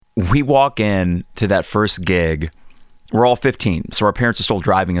we walk in to that first gig. We're all 15, so our parents are still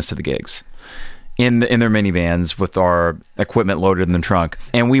driving us to the gigs in their minivans with our equipment loaded in the trunk.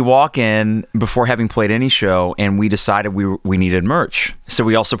 And we walk in before having played any show, and we decided we needed merch. So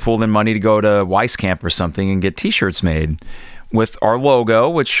we also pulled in money to go to Weisskamp or something and get T-shirts made with our logo,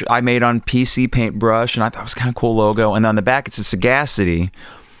 which I made on PC Paintbrush, and I thought it was kind of cool logo. And on the back, it's a Sagacity,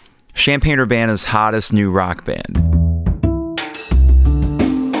 Champaign-Urbana's hottest new rock band.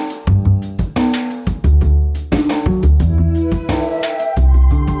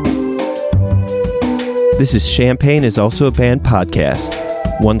 This is Champaign is Also a Band podcast.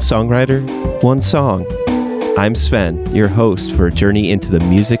 One songwriter, one song. I'm Sven, your host for a journey into the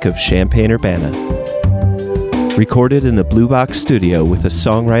music of Champaign-Urbana. Recorded in the Blue Box studio with a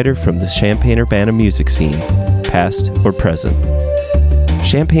songwriter from the Champaign-Urbana music scene, past or present.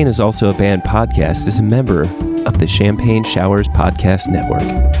 Champaign is Also a Band podcast is a member of the Champaign Showers Podcast Network.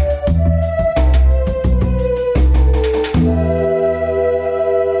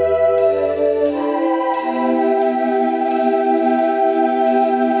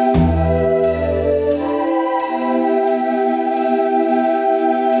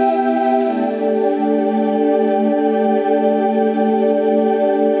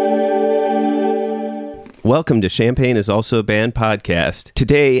 Welcome to Champaign is Also a Band podcast.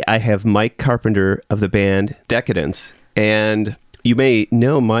 Today I have Mike Carpenter of the band Decadence, and you may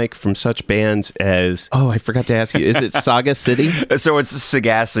know Mike from such bands as, I forgot to ask you, is it Saga City? So it's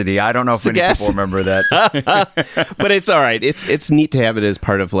Sagacity. I don't know if many people remember that. But it's all right. It's neat to have it as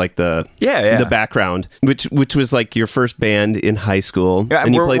part of like the background, which was like your first band in high school,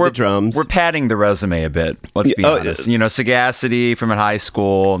 and you played the drums. We're padding the resume a bit, let's be honest. Sagacity from in high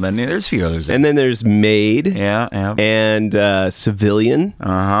school, and then there's a few others. And then there's Maid. Yeah. And Civilian.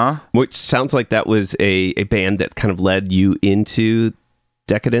 Which sounds like that was a band that kind of led you into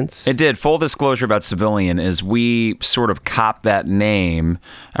Decadence. It did. Full disclosure about Civilian is we sort of copped that name.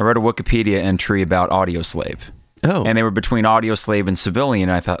 I read a Wikipedia entry about Audioslave. Oh. And they were between Audioslave and Civilian.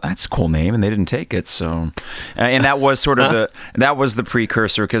 And I thought, that's a cool name, and they didn't take it. So, and that was sort of the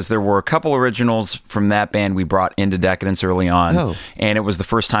precursor, because there were a couple originals from that band we brought into Decadence early on. Oh. And it was the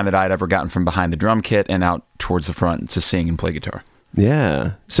first time that I'd ever gotten from behind the drum kit and out towards the front to sing and play guitar.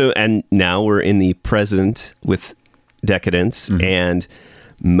 Yeah. So, and now we're in the present with Decadence and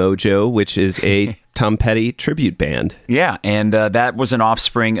Mojo, which is a Tom Petty tribute band. Yeah, and that was an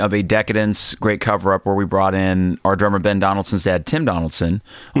offspring of a Decadence great cover-up where we brought in our drummer Ben Donaldson's dad, Tim Donaldson,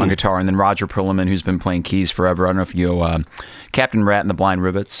 on guitar, and then Roger Perlman, who's been playing keys forever. I don't know if you know Captain Rat and the Blind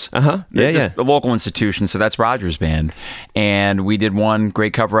Rivets. They're just a local institution, so that's Roger's band. And we did one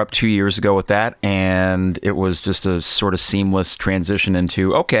great cover-up 2 years ago with that, and it was just a sort of seamless transition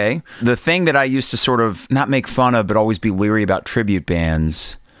into, okay, the thing that I used to sort of not make fun of but always be leery about tribute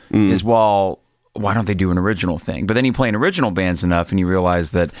bands is, well, why don't they do an original thing? But then you play in original bands enough and you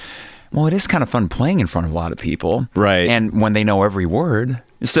realize that, well, it is kind of fun playing in front of a lot of people. Right. And when they know every word.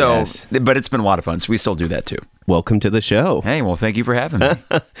 So, but it's been a lot of fun. So we still do that too. Welcome to the show. Hey, well, thank you for having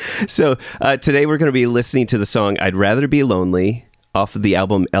me. So today we're going to be listening to the song I'd Rather Be Lonely off of the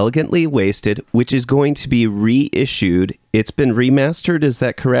album Elegantly Wasted, which is going to be reissued. It's been remastered, is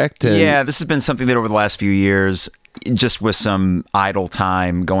that correct? Yeah, this has been something that over the last few years, just with some idle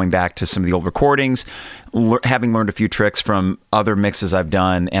time, going back to some of the old recordings, having learned a few tricks from other mixes I've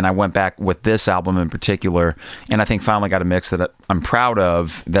done, and I went back with this album in particular, and I think finally got a mix that I'm proud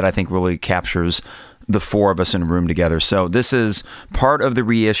of, that I think really captures the four of us in a room together. So this is part of the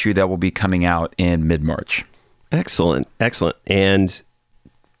reissue that will be coming out in mid-March. Excellent. And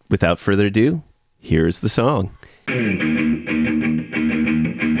without further ado, here's the song.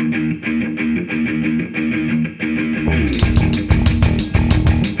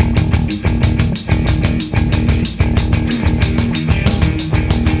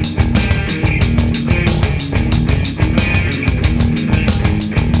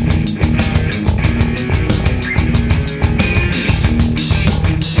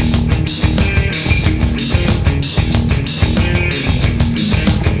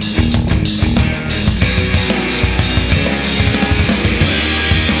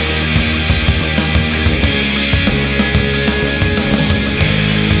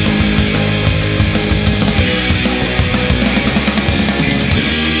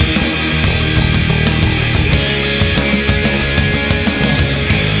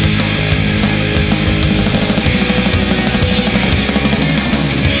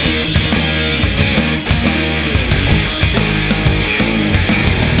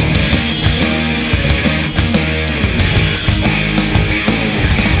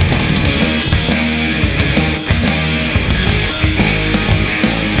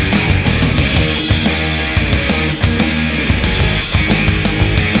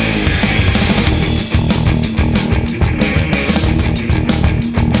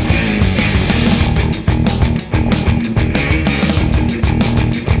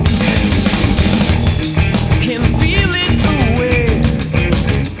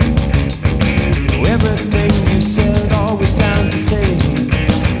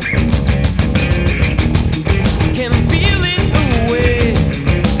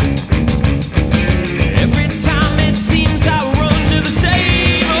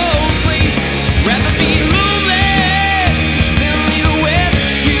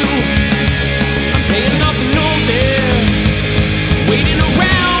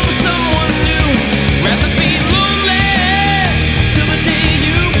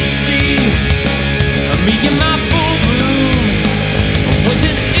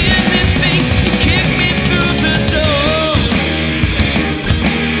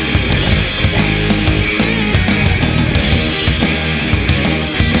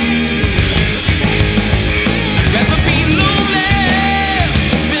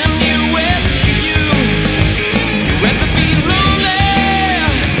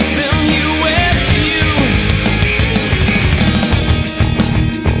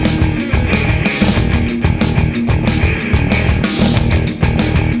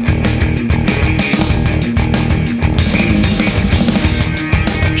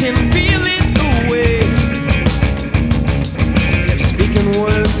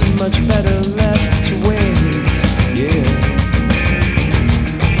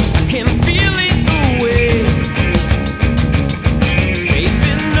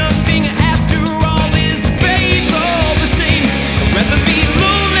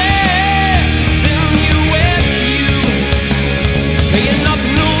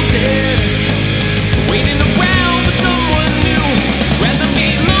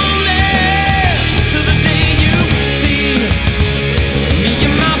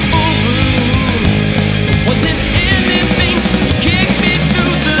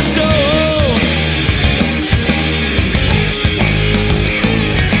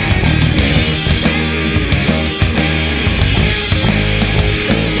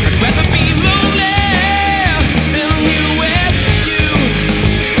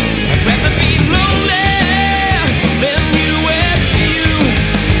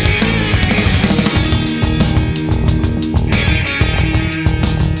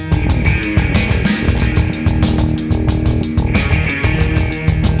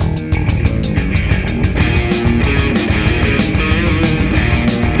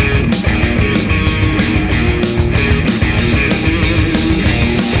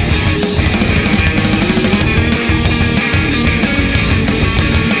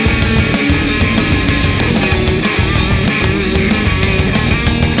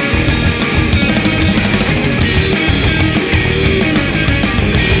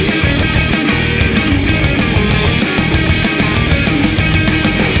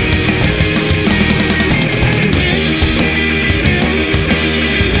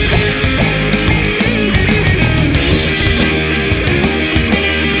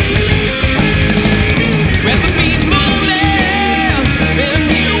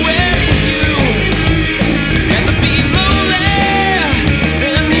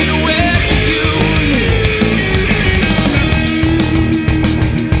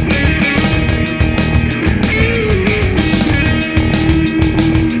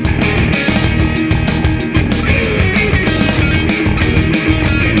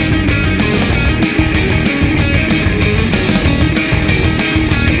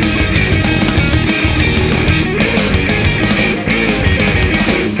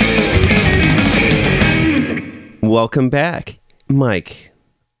 Welcome back. Mike,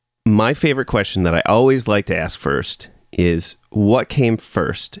 my favorite question that I always like to ask first is, what came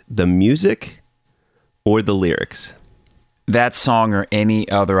first, the music or the lyrics? That song or any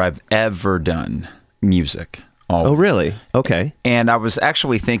other I've ever done, music. Always. Oh, really? Okay. And I was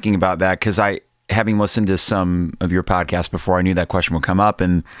actually thinking about that because having listened to some of your podcasts before, I knew that question would come up.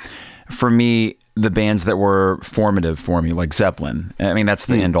 And for me, the bands that were formative for me, like Zeppelin, I mean, that's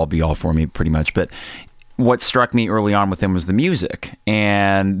the end all be all for me pretty much. But what struck me early on with him was the music,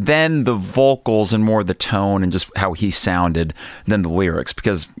 and then the vocals and more the tone and just how he sounded than the lyrics,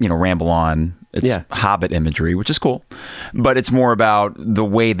 because, Ramble On, it's Hobbit imagery, which is cool, but it's more about the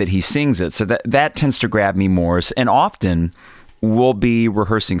way that he sings it. So that tends to grab me more. And often we'll be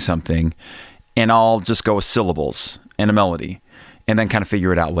rehearsing something and I'll just go with syllables and a melody and then kind of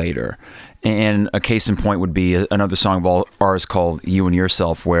figure it out later. And a case in point would be another song of ours called You and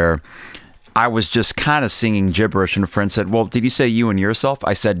Yourself, where I was just kind of singing gibberish, and a friend said, well, did you say You and Yourself?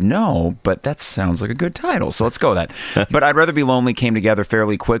 I said, no, but that sounds like a good title, so let's go with that. But I'd Rather Be Lonely came together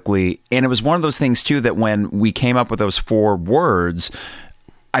fairly quickly, and it was one of those things, too, that when we came up with those 4 words,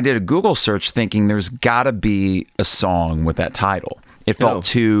 I did a Google search thinking there's got to be a song with that title. It felt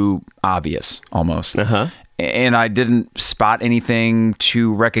too obvious, almost. And I didn't spot anything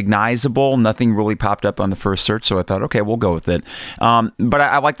too recognizable. Nothing really popped up on the first search, so I thought, okay, we'll go with it. But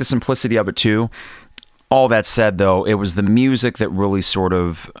I like the simplicity of it, too. All that said, though, it was the music that really sort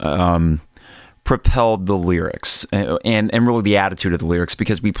of propelled the lyrics and really the attitude of the lyrics,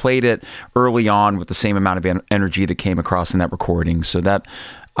 because we played it early on with the same amount of energy that came across in that recording. So that,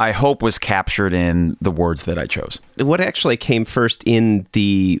 I hope, was captured in the words that I chose. What actually came first in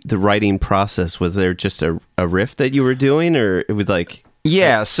the writing process? Was there just a riff that you were doing, or it was like...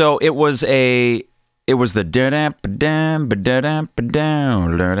 Yeah, so it was the and it was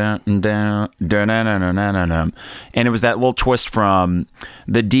that little twist from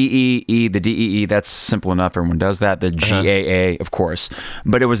the D-E-E, the D-E-E, that's simple enough, everyone does that, the G-A-A, of course,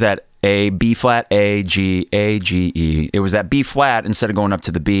 but it was that A, B flat, A, G, A, G, E. It was that B flat instead of going up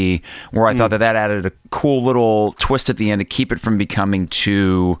to the B, where I thought that added a cool little twist at the end to keep it from becoming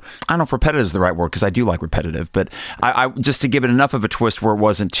too, I don't know if repetitive is the right word, because I do like repetitive, but I just to give it enough of a twist where it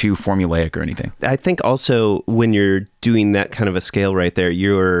wasn't too formulaic or anything. I think also when you're doing that kind of a scale right there,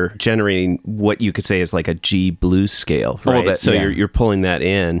 you're generating what you could say is like a G blues scale, right? A little bit, so you're pulling that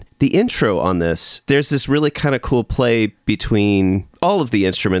in. The intro on this, there's this really kind of cool play between all of the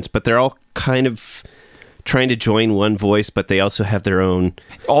instruments, but they're all kind of trying to join one voice, but they also have their own...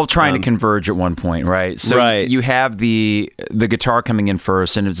 All trying to converge at one point, right? So you have the guitar coming in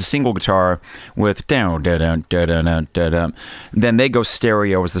first, and it's a single guitar with down, da-dun, da-dun, da-dun. Then they go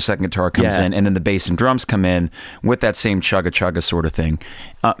stereo as the second guitar comes in, and then the bass and drums come in with that same chugga-chugga sort of thing.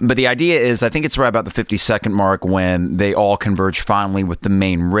 But the idea is, I think it's right about the 50-second mark when they all converge finally with the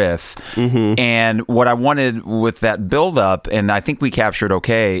main riff. And what I wanted with that build-up, and I think we captured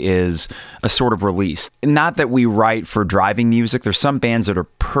okay, is a sort of release. Not that we write for driving music. There's some bands that are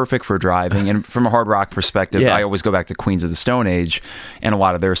perfect for driving, and from a hard rock perspective, I always go back to Queens of the Stone Age, and a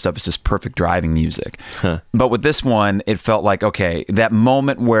lot of their stuff is just perfect driving music. But with this one, it felt like, okay, that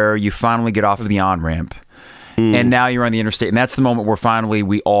moment where you finally get off of the on-ramp, and now you're on the interstate, and that's the moment where finally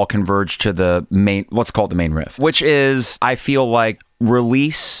we all converge to the main, let's call it the main riff, which is, I feel like,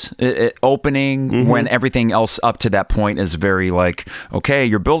 release, opening, when everything else up to that point is very like, okay,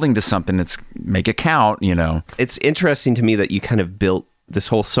 you're building to something, it's make it count, It's interesting to me that you kind of built this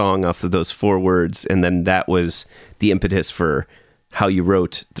whole song off of those 4 words, and then that was the impetus for how you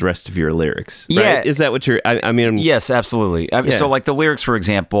wrote the rest of your lyrics, right? Yeah. Is that what you're... I mean... Yes, absolutely. So like the lyrics, for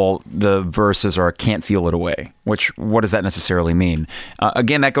example, the verses are "can't feel it away," which, what does that necessarily mean?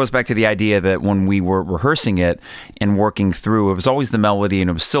 Again, that goes back to the idea that when we were rehearsing it and working through, it was always the melody and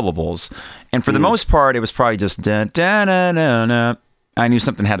it was syllables. And for the most part, it was probably just da da da da da. I knew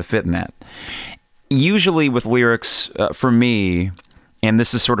something had to fit in that. Usually with lyrics, for me... And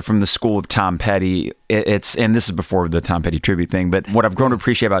this is sort of from the school of Tom Petty. And this is before the Tom Petty tribute thing, but what I've grown to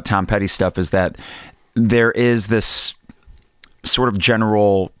appreciate about Tom Petty stuff is that there is this sort of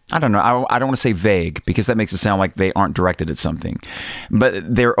general, I don't know, I don't want to say vague, because that makes it sound like they aren't directed at something, but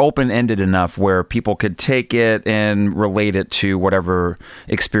they're open-ended enough where people could take it and relate it to whatever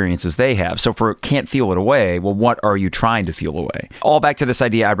experiences they have. So for "Can't Feel It Away," well, what are you trying to feel away? All back to this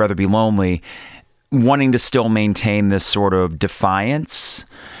idea, I'd rather be lonely, wanting to still maintain this sort of defiance.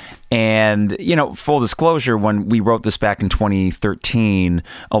 And, full disclosure, when we wrote this back in 2013,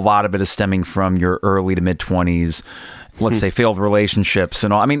 a lot of it is stemming from your early to mid-20s, let's say, failed relationships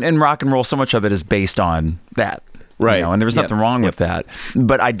and all. I mean, in rock and roll, so much of it is based on that. Right. You know, and there was nothing wrong with that.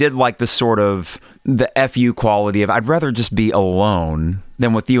 But I did like the sort of the FU quality of I'd rather just be alone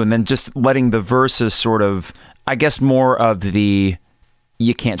than with you, and then just letting the verses sort of, I guess, more of the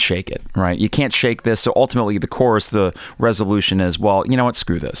you can't shake it, right? You can't shake this. So ultimately, the chorus, the resolution is, well, you know what?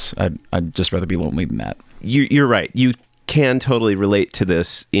 Screw this. I'd just rather be lonely than that. You're right. You can totally relate to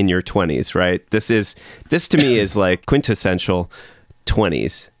this in your 20s, right? This to me is like quintessential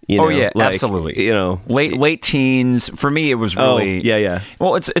 20s. You know, like, absolutely. You know, late teens. For me, it was really yeah.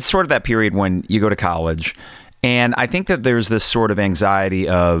 Well, it's sort of that period when you go to college, and I think that there's this sort of anxiety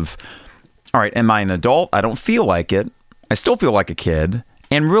of, all right, am I an adult? I don't feel like it. I still feel like a kid.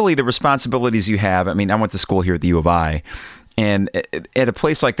 And really, the responsibilities you have, I mean, I went to school here at the U of I, and at a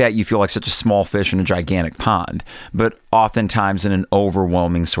place like that, you feel like such a small fish in a gigantic pond, but oftentimes in an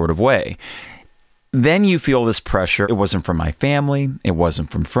overwhelming sort of way. Then you feel this pressure. It wasn't from my family. It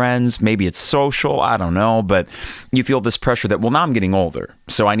wasn't from friends. Maybe it's social. I don't know. But you feel this pressure that, well, now I'm getting older,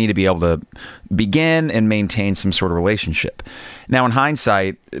 so I need to be able to begin and maintain some sort of relationship. Now, in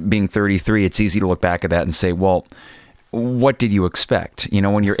hindsight, being 33, it's easy to look back at that and say, well, what did you expect? You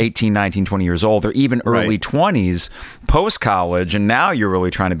know, when you're 18, 19, 20 years old, or even early 20s, post-college, and now you're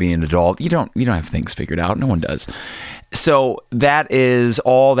really trying to be an adult, you don't have things figured out. No one does. So that is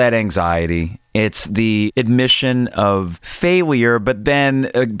all that anxiety. It's the admission of failure, but then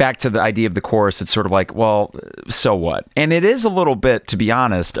back to the idea of the chorus, it's sort of like, well, so what? And it is a little bit, to be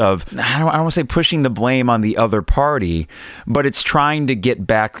honest, of, I don't want to say pushing the blame on the other party, but it's trying to get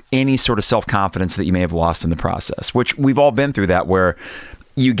back any sort of self-confidence that you may have lost in the process, which we've all been through that, where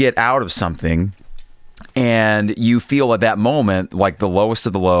you get out of something and you feel at that moment like the lowest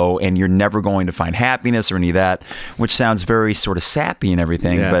of the low, and you're never going to find happiness or any of that, which sounds very sort of sappy and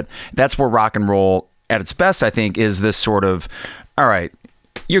everything. Yeah. But that's where rock and roll at its best, I think, is this sort of, all right,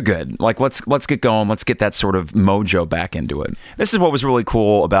 you're good. Like, let's get going. Let's get that sort of mojo back into it. This is what was really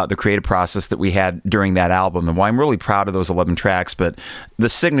cool about the creative process that we had during that album, and why I'm really proud of those 11 tracks. But the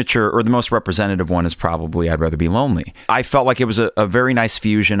signature, or the most representative one, is probably I'd Rather Be Lonely. I felt like it was a very nice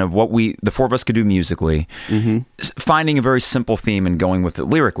fusion of what the four of us could do musically, finding a very simple theme and going with it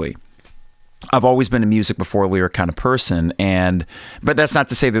lyrically. I've always been a music before lyric kind of person, but that's not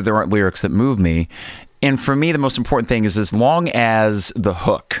to say that there aren't lyrics that move me. And for me, the most important thing is, as long as the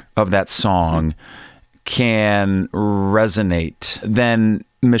hook of that song can resonate, then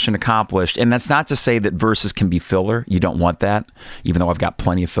mission accomplished. And that's not to say that verses can be filler. You don't want that, even though I've got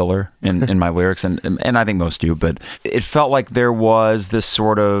plenty of filler in my lyrics, and I think most do. But it felt like there was this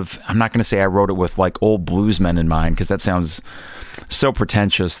sort of, I'm not going to say I wrote it with like old bluesmen in mind, because that sounds so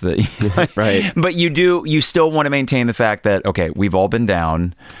pretentious that right. But you still want to maintain the fact that, okay, we've all been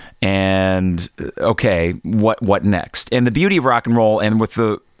down, and okay, what next? And the beauty of rock and roll, and with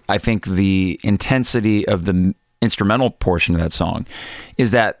I think the intensity of the instrumental portion of that song,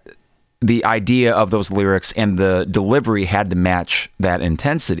 is that the idea of those lyrics and the delivery had to match that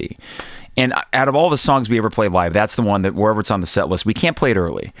intensity. And out of all the songs we ever play live, that's the one that, wherever it's on the set list, we can't play it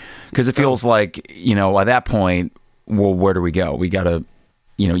early, because it feels like, you know, at that point, well, where do we go? We got to,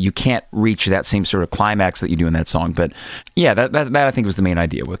 you know, you can't reach that same sort of climax that you do in that song. But yeah, that I think was the main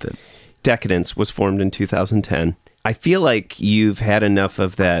idea with it. Decadence was formed in 2010. I feel like you've had enough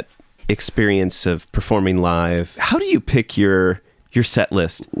of that experience of performing live. How do you pick your set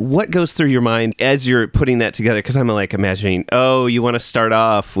list? What goes through your mind as you're putting that together? Because I'm like imagining, you want to start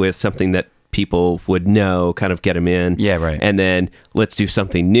off with something that people would know, kind of get them in. Yeah, right. And then let's do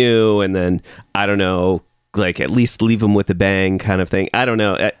something new. And then, I don't know, like at least leave them with a bang kind of thing. I don't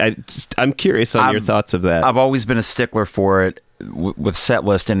know. I'm curious on your thoughts of that. I've always been a stickler for it with set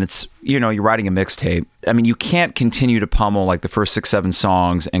list, and it's, you know, you're writing a mixtape. I mean, you can't continue to pummel like the first 6-7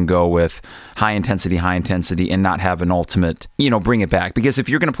 songs and go with high intensity and not have an ultimate, you know, bring it back. Because if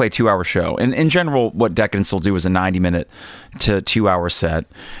you're going to play a 2-hour show, and in general, what Decadence will do is a 90-minute to 2-hour set,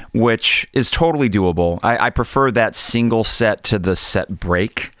 which is totally doable. I prefer that single set to the set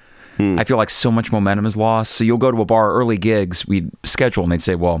break. I feel like so much momentum is lost. So you'll go to a bar, early gigs, we'd schedule, and they'd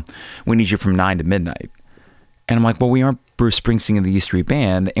say, well, we need you from 9 to midnight. And I'm like, well, we aren't Bruce Springsteen of the E Street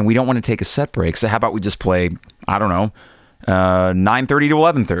Band, and we don't want to take a set break. So how about we just play, I don't know, 9:30 to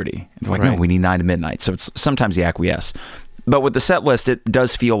 11:30? And they're like, no, we need 9 to midnight. So it's sometimes you acquiesce. But with the set list, it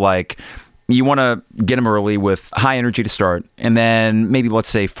does feel like you want to get them early with high energy to start, and then maybe, let's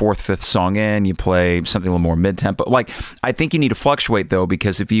say, 4th, 5th song in, you play something a little more mid-tempo. Like, I think you need to fluctuate, though,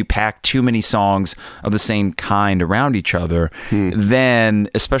 because if you pack too many songs of the same kind around each other, then,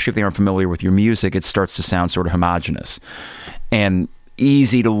 especially if they aren't familiar with your music, it starts to sound sort of homogenous and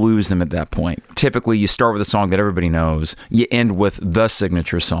easy to lose them at that point. Typically, you start with a song that everybody knows, you end with the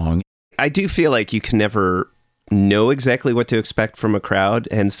signature song. I do feel like you can never know exactly what to expect from a crowd,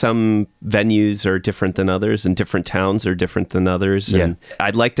 and some venues are different than others, and different towns are different than others. Yeah. And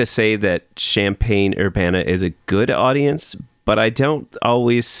I'd like to say that Champaign-Urbana is a good audience, but I don't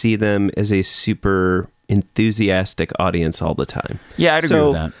always see them as a super enthusiastic audience all the time. Yeah, I'd agree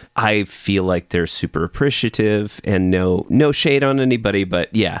with that. I feel like they're super appreciative, and no shade on anybody,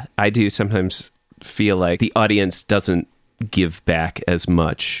 but yeah, I do sometimes feel like the audience doesn't give back as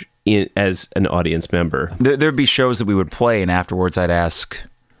much as an audience member. There'd be shows that we would play, and afterwards I'd ask,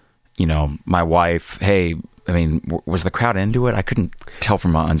 my wife, hey, I mean, was the crowd into it? I couldn't tell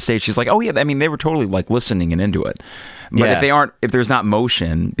from on stage. She's like, oh yeah, I mean, they were totally like listening and into it. But if there's not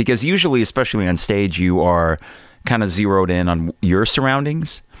motion, because usually, especially on stage, you are kind of zeroed in on your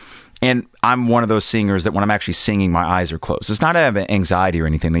surroundings. And I'm one of those singers that when I'm actually singing, my eyes are closed. It's not out of anxiety or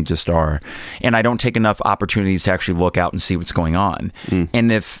anything. They just are. And I don't take enough opportunities to actually look out and see what's going on.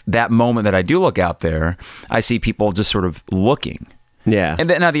 And if that moment that I do look out there, I see people just sort of looking. Yeah. And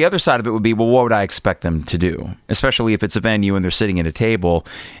then now the other side of it would be, well, what would I expect them to do? Especially if it's a venue and they're sitting at a table.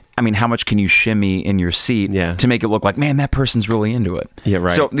 I mean, how much can you shimmy in your seat to make it look like, man, that person's really into it? Yeah,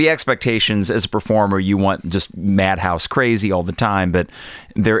 right. So the expectations as a performer, you want just madhouse crazy all the time, but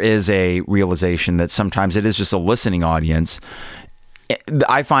there is a realization that sometimes it is just a listening audience.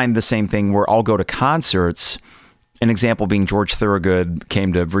 I find the same thing where I'll go to concerts. An example being George Thorogood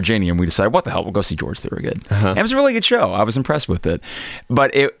came to Virginia, and we decided, what the hell, we'll go see George Thorogood. And it was a really good show. I was impressed with it.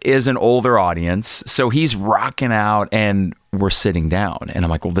 But it is an older audience, so he's rocking out, and we're sitting down. And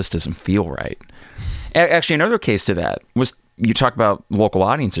I'm like, well, this doesn't feel right. Actually, another case to that was, you talk about local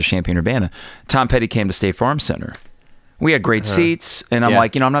audiences, Champaign-Urbana. Tom Petty came to State Farm Center. We had great seats, and I'm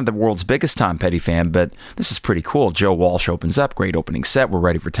like, I'm not the world's biggest Tom Petty fan, but this is pretty cool. Joe Walsh opens up, great opening set. We're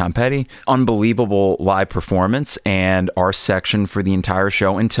ready for Tom Petty. Unbelievable live performance, and our section for the entire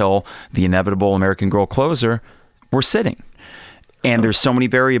show until the inevitable American Girl closer, we're sitting. And there's so many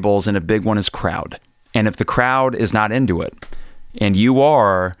variables, and a big one is crowd. And if the crowd is not into it, and you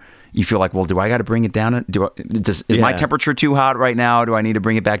feel like, well, do I got to bring it down? Is my temperature too hot right now? Do I need to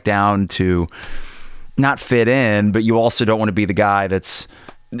bring it back down to not fit in, but you also don't want to be the guy that's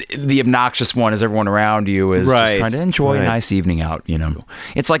the obnoxious one as everyone around you is just trying to enjoy a nice evening out,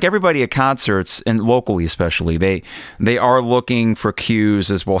 It's like everybody at concerts, and locally especially, they are looking for cues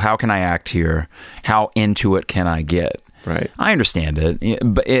as, well, how can I act here? How into it can I get? Right. I understand it,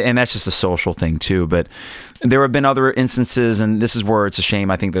 but and that's just a social thing too. But there have been other instances, and this is where it's a shame.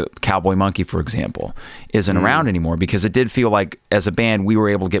 I think that Cowboy Monkey, for example, isn't around anymore, because it did feel like as a band we were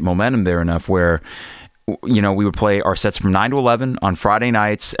able to get momentum there enough where we would play our sets from 9 to 11 on Friday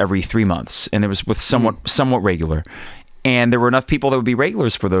nights every 3 months, and it was with somewhat regular. And there were enough people that would be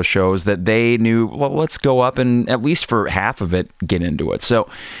regulars for those shows that they knew, well, let's go up and at least for half of it get into it. So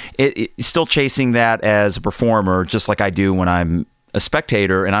it's still chasing that as a performer, just like I do when I'm a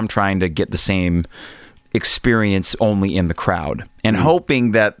spectator and I'm trying to get the same experience only in the crowd, and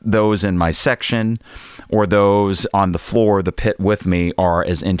hoping that those in my section or those on the floor, the pit with me, are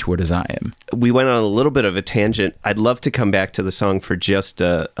as into it as I am. We went on a little bit of a tangent. I'd love to come back to the song for just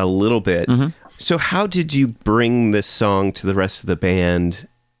a little bit. So how did you bring this song to the rest of the band?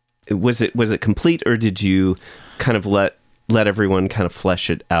 Was it complete, or did you kind of let everyone kind of flesh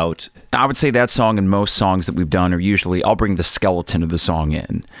it out? I would say that song and most songs that we've done are usually, I'll bring the skeleton of the song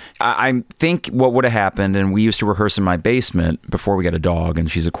in. I think what would have happened, and we used to rehearse in my basement before we got a dog,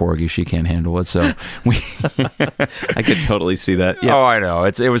 and she's a corgi, she can't handle it, so we I could totally see that. Yeah. Oh, I know.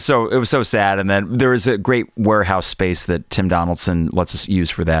 It was so sad. And then there is a great warehouse space that Tim Donaldson lets us use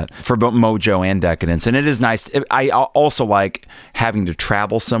for that, for both Mojo and Decadence. And it is nice. I also like having to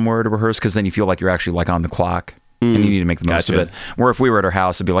travel somewhere to rehearse, because then you feel like you're actually like on the clock. And you need to make the most of it. Where if we were at our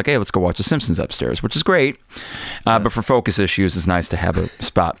house, it'd be like, hey, let's go watch The Simpsons upstairs, which is great. But for focus issues, it's nice to have a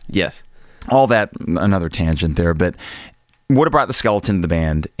spot. Yes. All that, another tangent there. But would have brought the skeleton to the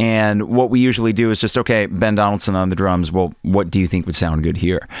band. And what we usually do is just, okay, Ben Donaldson on the drums. Well, what do you think would sound good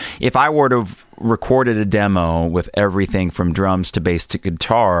here? If I were to have recorded a demo with everything from drums to bass to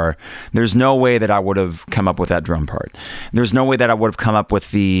guitar, there's no way that I would have come up with that drum part. There's no way that I would have come up with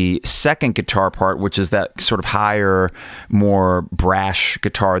the second guitar part, which is that sort of higher, more brash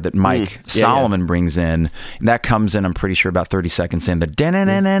guitar that Mike Solomon brings in. That comes in, I'm pretty sure, about 30 seconds in.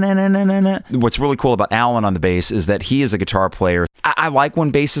 What's really cool about Alan on the bass is that he is a guitar player. I like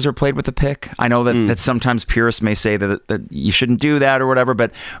when basses are played with a pick. I know that sometimes purists may say that you shouldn't do that or whatever,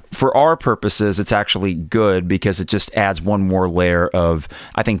 but for our purposes, it's actually good because it just adds one more layer of,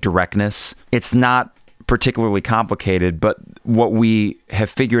 I think, directness. It's not particularly complicated, but what we have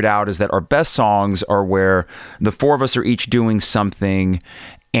figured out is that our best songs are where the four of us are each doing something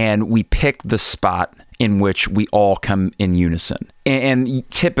and we pick the spot in which we all come in unison. And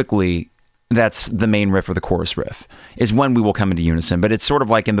typically, that's the main riff or the chorus riff, is when we will come into unison. But it's sort of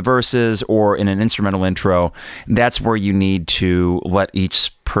like in the verses or in an instrumental intro, that's where you need to let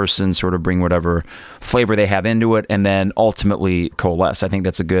each person sort of bring whatever flavor they have into it and then ultimately coalesce. I think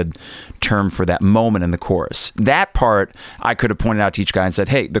that's a good term for that moment in the chorus. That part, I could have pointed out to each guy and said,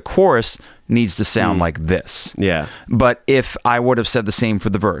 hey, the chorus needs to sound like this. Yeah. But if I would have said the same for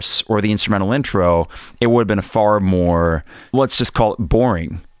the verse or the instrumental intro, it would have been a far more, let's just call it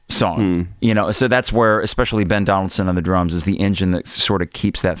boring song. So that's where especially Ben Donaldson on the drums is the engine that sort of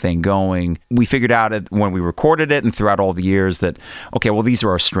keeps that thing going. We figured out when we recorded it and throughout all the years that, okay, well, these are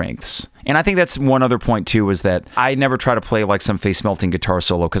our strengths. And I think that's one other point too, is that I never try to play like some face-melting guitar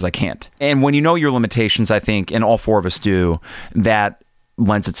solo because I can't. And when you know your limitations, I think, and all four of us do, that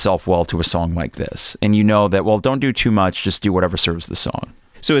lends itself well to a song like this. And you know that, well, don't do too much, just do whatever serves the song.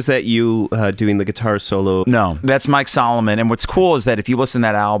 So is that you doing the guitar solo? No, that's Mike Solomon. And what's cool is that if you listen to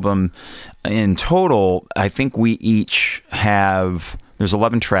that album in total, I think we each have, there's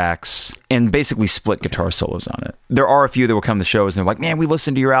 11 tracks and basically split guitar solos on it. There are a few that will come to shows and they're like, man, we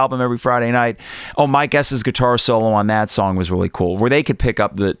listen to your album every Friday night. Oh, Mike S's guitar solo on that song was really cool, where they could pick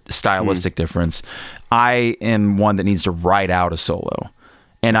up the stylistic difference. I am one that needs to write out a solo.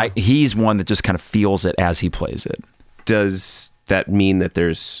 And he's one that just kind of feels it as he plays it. Does that mean that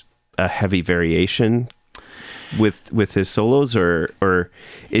there's a heavy variation with his solos, or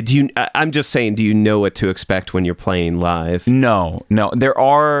do you? I'm just saying, do you know what to expect when you're playing live? No. There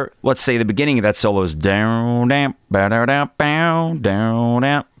are, let's say, the beginning of that solo is down, down, down, down,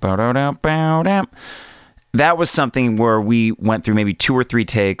 down, down, down. That was something where we went through maybe 2 or 3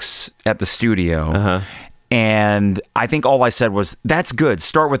 takes at the studio. And I think all I said was, that's good.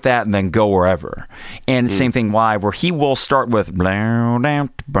 Start with that and then go wherever. And same thing live, where he will start with and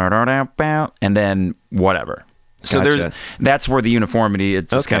then whatever. So Gotcha. That's where the uniformity, it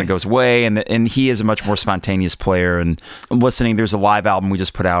just kind of goes away. And he is a much more spontaneous player. And listening, there's a live album we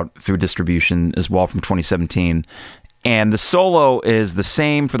just put out through distribution as well from 2017. And the solo is the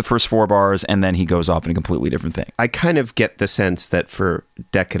same for the first 4 bars, and then he goes off in a completely different thing. I kind of get the sense that for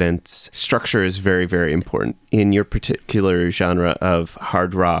Decadence, structure is very, very important. In your particular genre of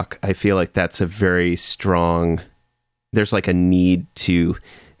hard rock, I feel like that's a very strong, there's like a need to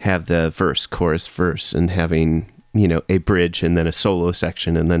have the verse, chorus, verse, and having, a bridge and then a solo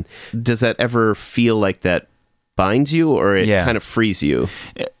section. And then does that ever feel like that binds you, or it kind of frees you?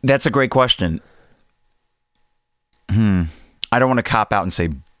 That's a great question. I don't want to cop out and say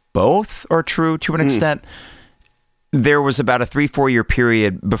both are true to an extent. There was about a 3-4 year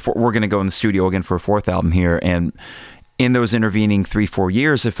period before we're going to go in the studio again for a 4th album here. And in those intervening 3-4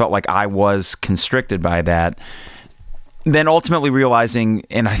 years, it felt like I was constricted by that. Then ultimately realizing,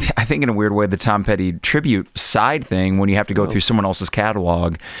 and I think in a weird way, the Tom Petty tribute side thing, when you have to go through someone else's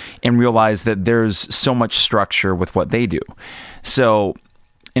catalog and realize that there's so much structure with what they do. So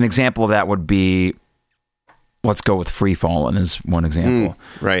an example of that would be, let's go with Free Fallin' as one example.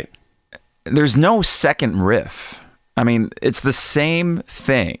 Right. There's no second riff. I mean, it's the same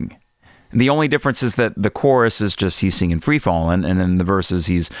thing. The only difference is that the chorus is just he's singing Free Fallin', and then the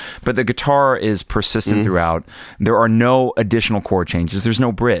verses but the guitar is persistent throughout. There are no additional chord changes. There's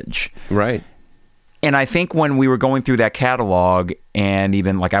no bridge. Right. And I think when we were going through that catalog, and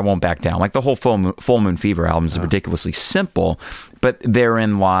even like I Won't Back Down, like the whole Full Moon Fever album is ridiculously simple, but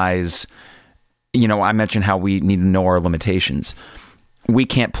therein lies, I mentioned how we need to know our limitations. We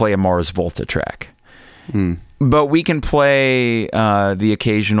can't play a Mars Volta track. But we can play the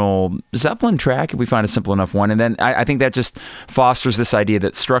occasional Zeppelin track if we find a simple enough one. And then I think that just fosters this idea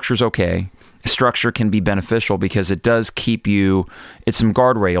that structure's okay. Structure can be beneficial because it does keep you, it's some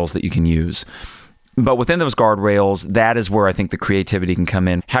guardrails that you can use. But within those guardrails, that is where I think the creativity can come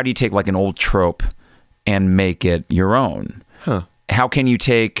in. How do you take like an old trope and make it your own? How can you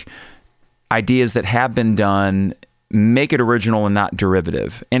take ideas that have been done, make it original and not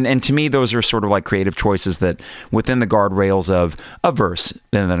derivative? And to me, those are sort of like creative choices that within the guardrails of a verse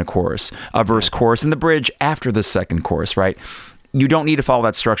and then a chorus, a verse, chorus, and the bridge after the second chorus, right? You don't need to follow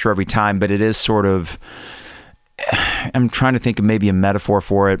that structure every time, but it is sort of, I'm trying to think of maybe a metaphor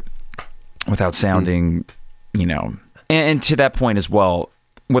for it without sounding, and to that point as well,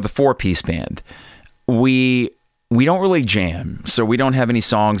 with a 4-piece band, we don't really jam, so we don't have any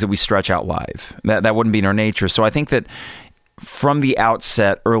songs that we stretch out live. That wouldn't be in our nature. So I think that from the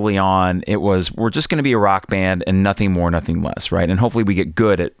outset, early on, it was, we're just going to be a rock band and nothing more, nothing less, right? And hopefully we get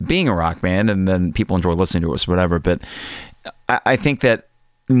good at being a rock band and then people enjoy listening to us, whatever. But I think that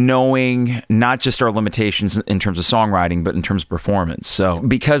knowing not just our limitations in terms of songwriting, but in terms of performance. So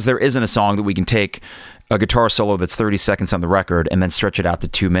because there isn't a song that we can take a guitar solo that's 30 seconds on the record and then stretch it out to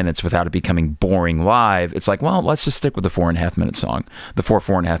 2 minutes without it becoming boring live, it's like, well, let's just stick with the 4.5 minute song, the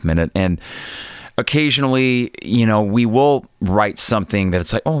 4.5 minute. And occasionally, we will write something that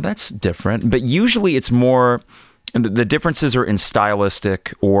it's like, oh, that's different. But usually it's more, the differences are in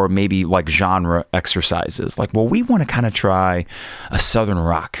stylistic or maybe like genre exercises. Like, well, we want to kind of try a Southern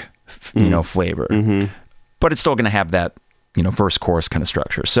rock, flavor, but it's still going to have that, verse chorus kind of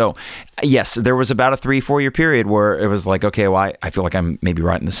structure. So yes, there was about a 3-4 year period where it was like, okay, well, I feel like I'm maybe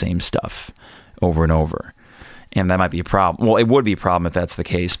writing the same stuff over and over. And that might be a problem. Well, it would be a problem if that's the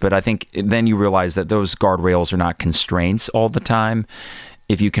case. But I think then you realize that those guardrails are not constraints all the time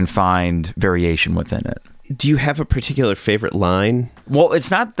if you can find variation within it. Do you have a particular favorite line? Well,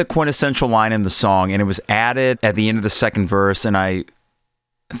 it's not the quintessential line in the song, and it was added at the end of the second verse, and I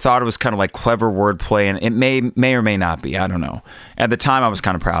thought it was kind of like clever wordplay, and it may or may not be. I don't know. At the time, I was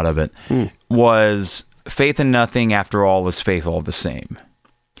kind of proud of it. Was faith in nothing, after all, is faith all the same.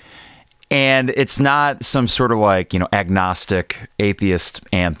 And it's not some sort of like, agnostic atheist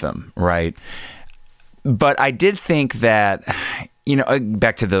anthem, right? But I did think that,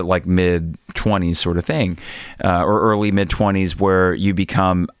 back to the like mid-20s sort of thing, or early mid-20s, where you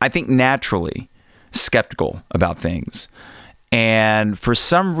become, I think, naturally skeptical about things. And for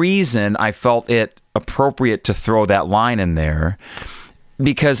some reason, I felt it appropriate to throw that line in there,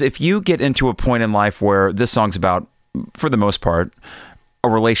 because if you get into a point in life where this song's about, for the most part, a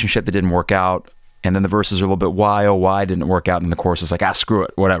relationship that didn't work out, and then the verses are a little bit why didn't it work out, and the chorus is like, screw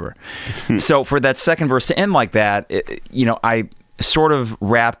it, whatever. So for that second verse to end like that, I sort of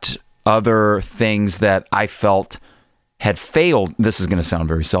wrapped other things that I felt had failed. This is going to sound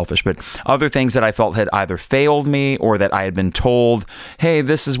very selfish, but other things that I felt had either failed me or that I had been told, hey,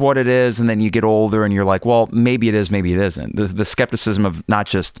 this is what it is. And then you get older and you're like, well, maybe it is, maybe it isn't. The skepticism of not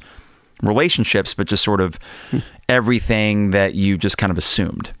just relationships, but just sort of everything that you just kind of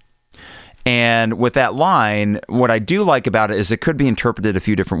assumed. And with that line, what I do like about it is it could be interpreted a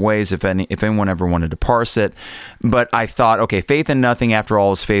few different ways if anyone ever wanted to parse it. But I thought, okay, faith in nothing, after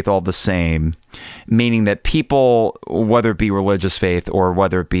all, is faith all the same. Meaning that people, whether it be religious faith or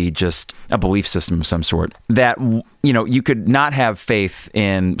whether it be just a belief system of some sort, that, you could not have faith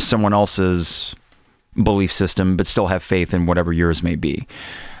in someone else's belief system, but still have faith in whatever yours may be.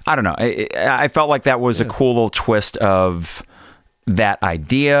 I don't know. I felt like that was a cool little twist of that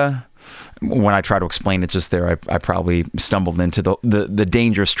idea. When I try to explain it just there, I probably stumbled into the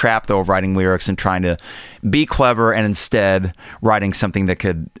dangerous trap, though, of writing lyrics and trying to be clever and instead writing something that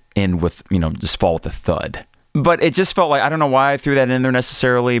could end with, just fall with a thud. But it just felt like, I don't know why I threw that in there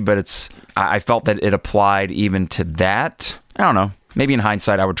necessarily, but I felt that it applied even to that. I don't know. Maybe in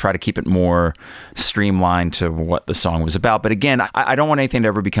hindsight, I would try to keep it more streamlined to what the song was about. But again, I don't want anything to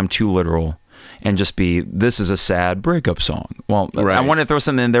ever become too literal and just be, this is a sad breakup song. Well, right. I want to throw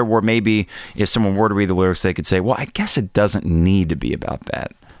something in there where maybe if someone were to read the lyrics, they could say, well, I guess it doesn't need to be about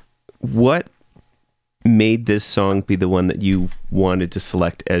that. What made this song be the one that you wanted to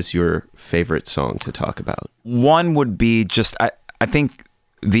select as your favorite song to talk about? One would be just, I think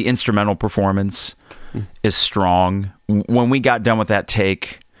the instrumental performance is strong. When we got done with that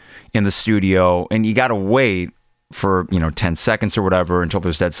take in the studio, and you got to wait for 10 seconds or whatever until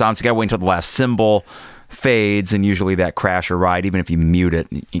there's dead silence. You gotta wait until the last cymbal fades, and usually that crash or ride, even if you mute it,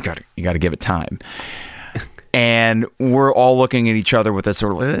 you gotta give it time. And we're all looking at each other with that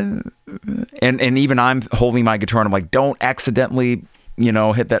sort of, and even I'm holding my guitar and I'm like, don't accidentally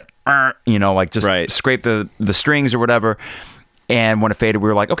hit that like just right. Scrape the strings or whatever. And when it faded, we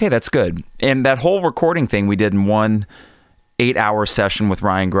were like, okay, that's good. And that whole recording thing we did in one 8-hour session with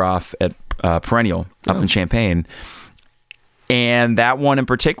Ryan Groff at Perennial up in Champaign. And that one in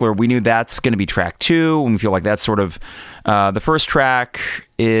particular, we knew that's going to be track 2, and we feel like that's sort of the first track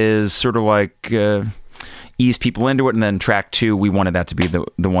is sort of like ease people into it, and then track 2, we wanted that to be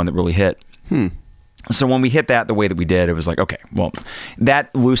the one that really hit. So when we hit that the way that we did, it was like, okay, well,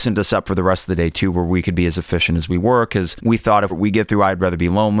 that loosened us up for the rest of the day too, where we could be as efficient as we were, because we thought if we get through I'd Rather Be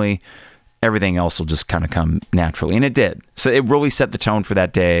Lonely, everything else will just kind of come naturally. And it did. So it really set the tone for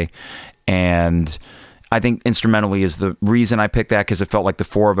that day. And I think instrumentally is the reason I picked that, because it felt like the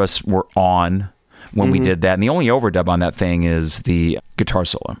four of us were on when we did that. And the only overdub on that thing is the guitar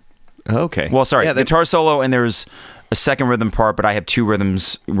solo. Okay. Well, sorry, guitar solo, and there's a second rhythm part, but I have 2 rhythm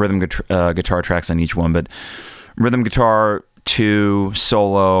guitar tracks on each one. But rhythm guitar, 2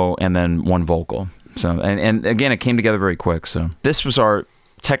 solo, and then 1 vocal. So, and again, it came together very quick. So this was our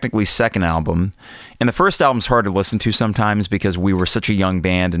technically second album. And the first album's hard to listen to sometimes because we were such a young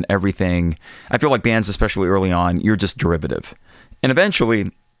band and everything. I feel like bands, especially early on, you're just derivative. And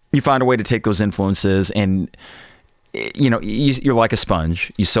eventually you find a way to take those influences and, you're like a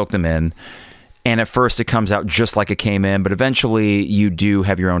sponge. You soak them in. And at first it comes out just like it came in, but eventually you do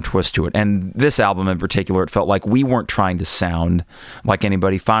have your own twist to it. And this album in particular, it felt like we weren't trying to sound like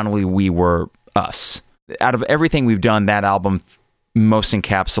anybody. Finally, we were us. Out of everything we've done, that album most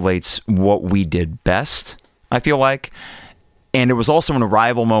encapsulates what we did best, I feel like. And it was also an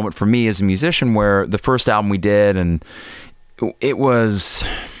arrival moment for me as a musician where the first album we did, and it was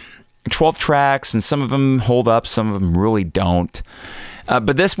 12 tracks, and some of them hold up, some of them really don't.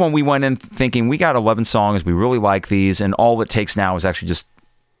 But this one, we went in thinking, we got 11 songs, we really like these, and all it takes now is actually just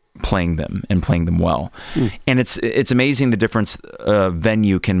playing them and playing them well. And it's amazing the difference a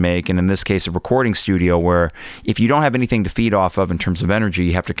venue can make, and in this case, a recording studio, where if you don't have anything to feed off of in terms of energy,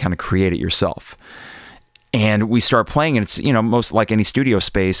 you have to kind of create it yourself. And we start playing, and it's, most like any studio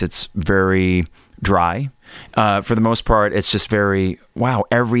space, it's very dry. For the most part, it's just very, wow,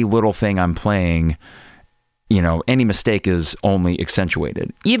 every little thing I'm playing, any mistake is only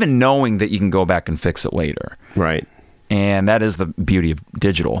accentuated, even knowing that you can go back and fix it later. Right. And that is the beauty of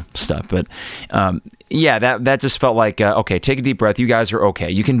digital stuff. But that just felt like, okay, take a deep breath. You guys are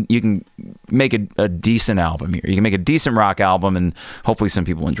okay. You can make a decent album here. You can make a decent rock album, and hopefully some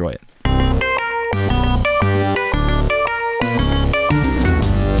people enjoy it.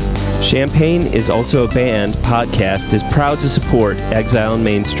 Champaign is Also a Band podcast is proud to support Exile on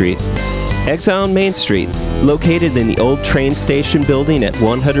Main Street. Exile on Main Street, located in the old train station building at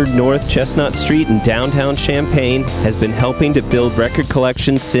 100 North Chestnut Street in downtown Champaign, has been helping to build record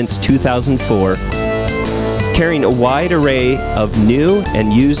collections since 2004. Carrying a wide array of new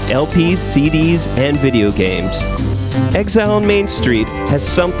and used LPs, CDs, and video games. Exile on Main Street has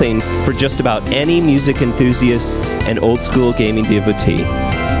something for just about any music enthusiast and old-school gaming devotee.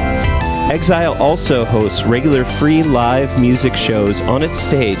 Exile also hosts regular free live music shows on its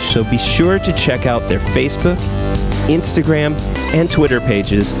stage, so be sure to check out their Facebook, Instagram, and Twitter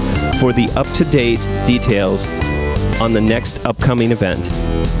pages for the up-to-date details on the next upcoming event.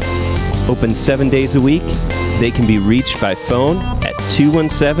 Open 7 days a week, they can be reached by phone at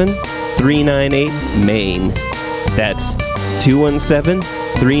 217-398-MAIN. That's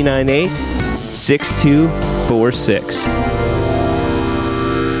 217-398-6246.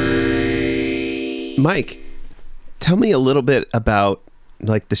 Mike, tell me a little bit about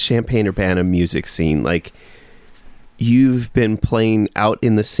like the Champaign-Urbana music scene. Like, you've been playing out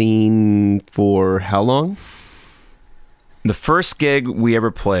in the scene for how long? The first gig we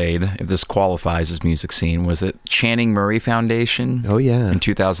ever played, if this qualifies as music scene, was at Channing Murray Foundation. Oh, yeah. In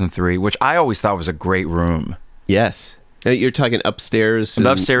 2003, which I always thought was a great room. Yes. You're talking upstairs?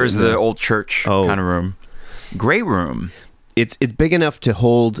 Upstairs, the old church kind of room. Great room. It's big enough to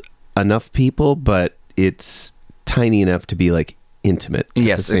hold enough people, but it's tiny enough to be like intimate.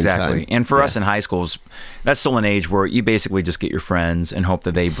 Yes, exactly. And for us in high schools, that's still an age where you basically just get your friends and hope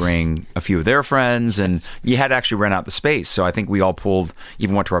that they bring a few of their friends, and you had to actually rent out the space. So I think we all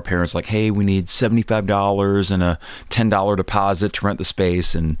even went to our parents like, hey, we need $75 and a $10 deposit to rent the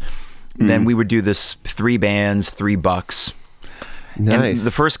space. And then we would do this 3 bands, $3. Nice. And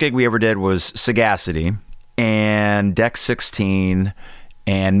the first gig we ever did was Sagacity and Deck 16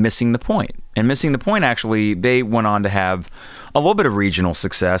 and Missing the Point. And Missing the Point, actually, they went on to have a little bit of regional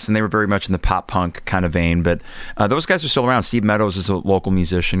success, and they were very much in the pop punk kind of vein. But those guys are still around. Steve Meadows is a local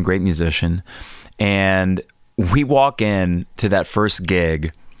musician, great musician. And we walk in to that first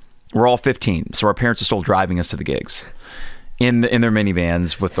gig. We're all 15, so our parents are still driving us to the gigs in their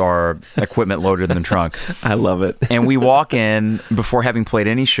minivans with our equipment loaded in the trunk. I love it. And we walk in before having played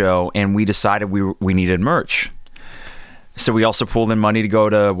any show, and we decided we needed merch. So we also pulled in money to go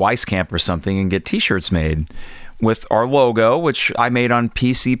to Weisskamp or something and get T-shirts made with our logo, which I made on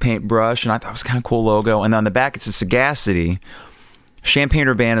PC Paintbrush, and I thought it was kind of cool logo. And on the back, it's a Sagacity,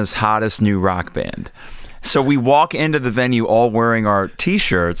 Champaign-Urbana's hottest new rock band. So we walk into the venue all wearing our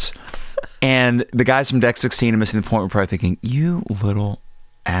T-shirts, and the guys from Deck 16 and Missing the Point were probably thinking, you little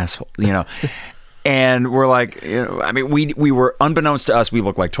asshole, And we're like, I mean, we were, unbeknownst to us, we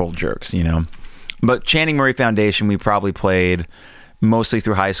looked like total jerks, But Channing Murray Foundation, we probably played mostly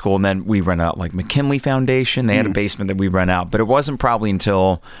through high school, and then we rent out like McKinley Foundation. They had a basement that we rent out, but it wasn't probably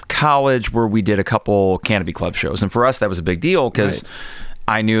until college where we did a couple Canopy Club shows. And for us, that was a big deal because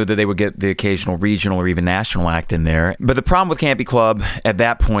I knew that they would get the occasional regional or even national act in there. But the problem with Canopy Club at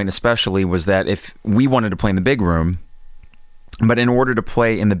that point especially was that if we wanted to play in the big room, but in order to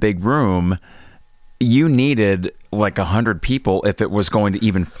play in the big room, you needed like 100 people if it was going to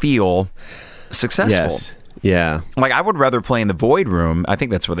even feel successful. Yes. Yeah. Like, I would rather play in the Void Room, I think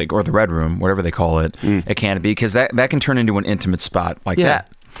that's what or the Red Room, whatever they call it, at Canopy, because that can turn into an intimate spot like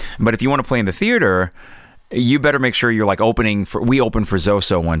that. But if you want to play in the theater, you better make sure you're like we opened for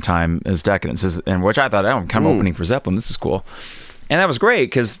Zoso one time as Decadence, and which I thought, I'm kind of opening for Zeppelin, this is cool. And that was great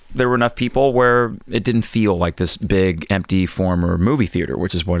because there were enough people where it didn't feel like this big, empty former movie theater,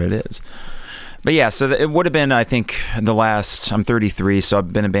 which is what it is. But yeah, so it would have been, I think, I'm 33, so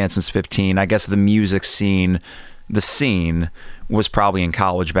I've been in band since 15. I guess the music scene, the scene was probably in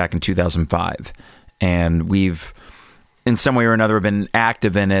college back in 2005. And we've, in some way or another, been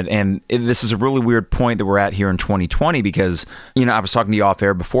active in it. And this is a really weird point that we're at here in 2020 because, I was talking to you off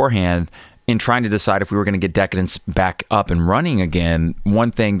air beforehand, in trying to decide if we were going to get Decadence back up and running again.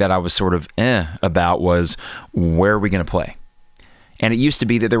 One thing that I was sort of about was, where are we going to play? And it used to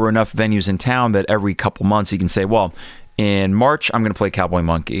be that there were enough venues in town that every couple months you can say, well, in March, I'm going to play Cowboy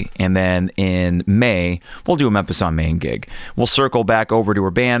Monkey. And then in May, we'll do a Memphis on Main gig. We'll circle back over to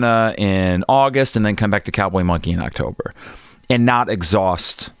Urbana in August and then come back to Cowboy Monkey in October and not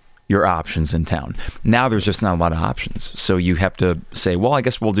exhaust your options in town. Now there's just not a lot of options. So you have to say, well, I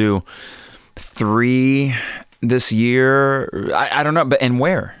guess we'll do 3 this year. I don't know, and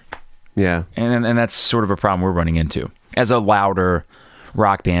where? Yeah. And that's sort of a problem we're running into as a louder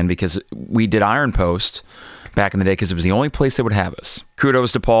rock band, because we did Iron Post back in the day because it was the only place that would have us.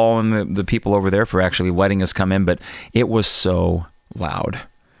 Kudos to Paul and the people over there for actually letting us come in, but it was so loud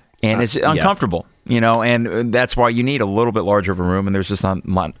and it's uncomfortable, and that's why you need a little bit larger of a room, and there's just not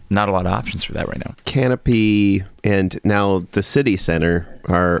a lot of options for that right now. Canopy and now the City Center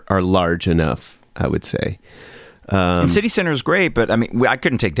are large enough, I would say. And City Center is great, but I mean, I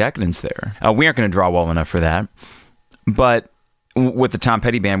couldn't take Decadence there. We aren't going to draw well enough for that. But with the Tom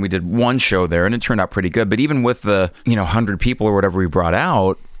Petty Band, we did one show there, and it turned out pretty good. But even with the 100 people or whatever we brought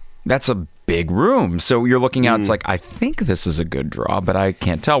out, that's a big room. So you're looking out, it's like, I think this is a good draw, but I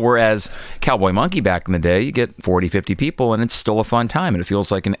can't tell. Whereas Cowboy Monkey back in the day, you get 40, 50 people, and it's still a fun time, and it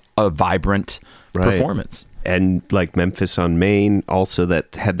feels like a vibrant performance. And like Memphis on Main, also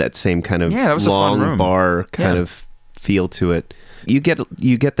that had that same kind of that was long a fun room. Bar kind of feel to it. You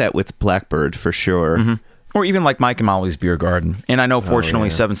get that with Blackbird for sure. Mm-hmm. Or even like Mike and Molly's Beer Garden. And I know, fortunately,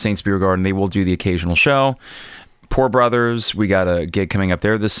 Seven Saints Beer Garden, they will do the occasional show. Poor Brothers, we got a gig coming up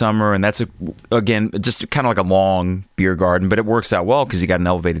there this summer, and that's, again, just kind of like a long beer garden, but it works out well because you got an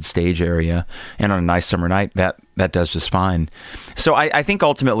elevated stage area, and on a nice summer night, that does just fine. So I think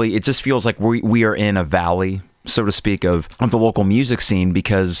ultimately it just feels like we are in a valley, so to speak, of the local music scene,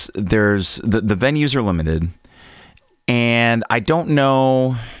 because there's the venues are limited, and I don't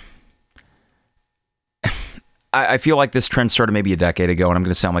know... I feel like this trend started maybe a decade ago, and I'm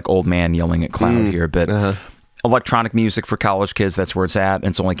going to sound like old man yelling at cloud here, but electronic music for college kids, that's where it's at, and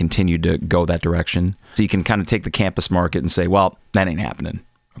it's only continued to go that direction. So you can kind of take the campus market and say, well, that ain't happening.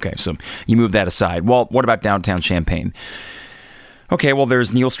 Okay, so you move that aside. Well, what about downtown Champaign? Okay, well,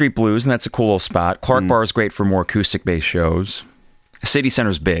 there's Neal Street Blues, and that's a cool little spot. Clark Bar is great for more acoustic-based shows. City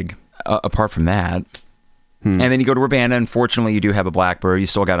Center's big, apart from that. And then you go to Urbana, and fortunately, you do have a Blackbird. You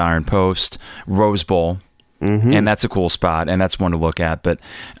still got Iron Post, Rose Bowl. And that's a cool spot, and that's one to look at. But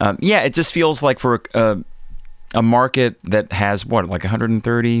it just feels like for a market that has like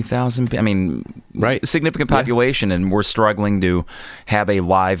 130,000. I mean, right, significant population, and we're struggling to have a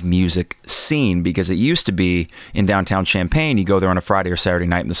live music scene, because it used to be in downtown Champaign. You go there on a Friday or Saturday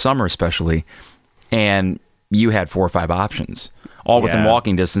night in the summer, especially, and you had 4 or 5 options. All within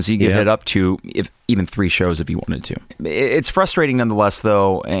walking distance. You could hit up to even 3 shows if you wanted to. It's frustrating nonetheless,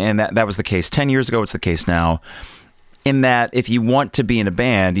 though, and that was the case 10 years ago. It's the case now, in that if you want to be in a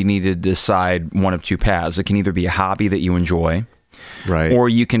band, you need to decide one of 2 paths. It can either be a hobby that you enjoy, right, or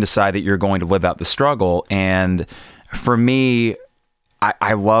you can decide that you're going to live out the struggle. And for me,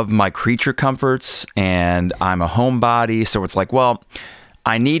 I love my creature comforts, and I'm a homebody, so it's like, well,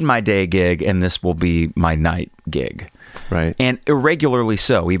 I need my day gig, and this will be my night gig. Right. And irregularly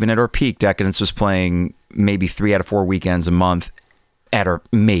so. Even at our peak, Decadence was playing maybe 3 out of 4 weekends a month at our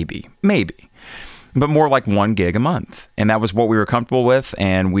maybe, but more like 1 gig a month. And that was what we were comfortable with.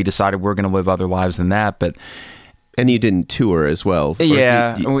 And we decided we're going to live other lives than that. And you didn't tour as well.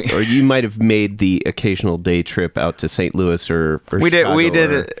 Yeah. Or you might have made the occasional day trip out to St. Louis or Chicago. We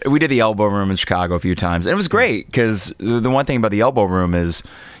did the Elbow Room in Chicago a few times. And it was great, because the one thing about the Elbow Room is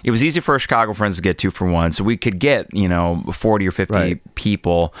it was easy for our Chicago friends to get to, for one. So we could get, 40 or 50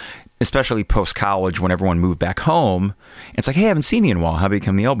 people. especially post-college when everyone moved back home, it's like, hey, I haven't seen you in a while. How about you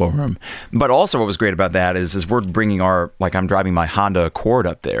come to the Elbow Room? But also what was great about that is we're bringing I'm driving my Honda Accord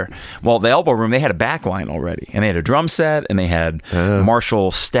up there. Well, the Elbow Room, they had a backline already. And they had a drum set, and they had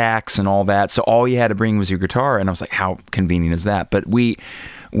Marshall stacks and all that. So all you had to bring was your guitar. And I was like, how convenient is that? But we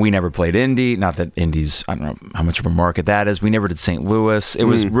never played Indy. Not that Indy's, I don't know how much of a market that is. We never did St. Louis. It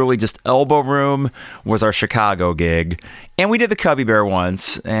was really just Elbow Room was our Chicago gig. And we did the Cubby Bear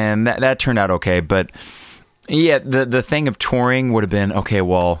once, and that turned out okay. But yeah, the thing of touring would have been, okay,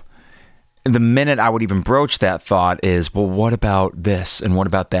 well, the minute I would even broach that thought is, well, what about this? And what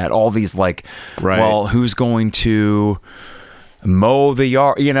about that? All these well, who's going to mow the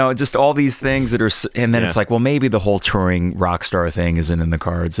yard, just all these things that are, and then it's like, well, maybe the whole touring rock star thing isn't in the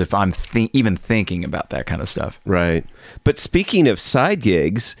cards if I'm even thinking about that kind of stuff. Right. But speaking of side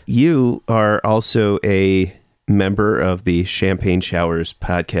gigs, you are also a member of the Champagne Showers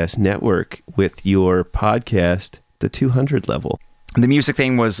Podcast Network with your podcast, The 200 Level. The music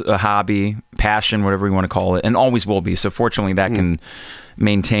thing was a hobby, passion, whatever you want to call it, and always will be. So fortunately, that can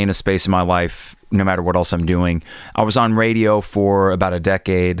maintain a space in my life no matter what else I'm doing. I was on radio for about a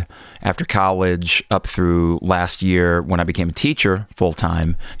decade after college up through last year when I became a teacher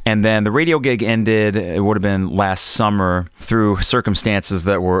full-time. And then the radio gig ended, it would have been last summer, through circumstances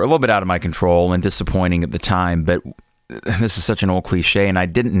that were a little bit out of my control and disappointing at the time. But this is such an old cliche, and I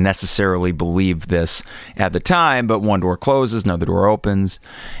didn't necessarily believe this at the time, but one door closes, another door opens.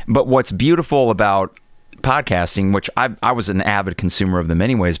 But what's beautiful about podcasting, which I was an avid consumer of them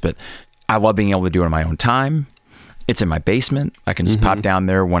anyways, but I love being able to do it on my own time. It's in my basement. I can just pop down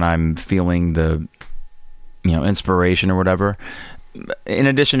there when I'm feeling the, inspiration or whatever. In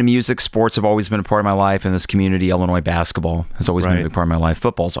addition to music, sports have always been a part of my life, and this community, Illinois basketball, has always been a big part of my life.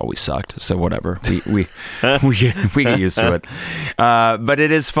 Football's always sucked, so whatever. We get used to it. But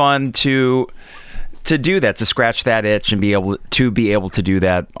it is fun to do that, to scratch that itch and be able to do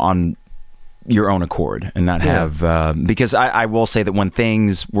that on your own accord and not have because I will say that when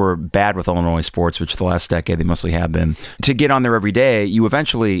things were bad with Illinois sports, which the last decade they mostly have been, to get on there every day, you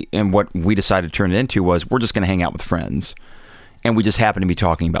eventually, and what we decided to turn it into was, we're just going to hang out with friends. And we just happen to be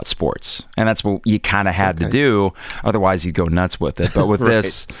talking about sports. And that's what you kind of had to do. Otherwise, you'd go nuts with it. But with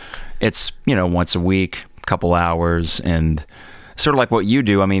this, it's, once a week, a couple hours, and sort of like what you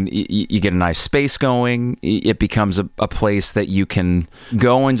do. I mean, you get a nice space going. It becomes a place that you can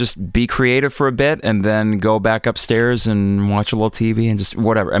go and just be creative for a bit and then go back upstairs and watch a little TV and just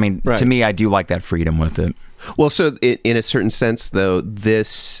whatever. I mean, to me, I do like that freedom with it. Well, so in a certain sense, though,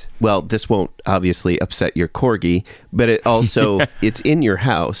 this won't obviously upset your corgi, but it also, it's in your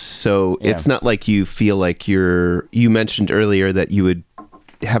house. So it's not like you feel like you mentioned earlier that you would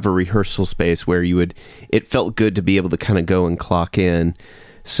have a rehearsal space where it felt good to be able to kind of go and clock in.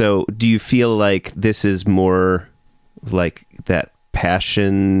 So do you feel like this is more like that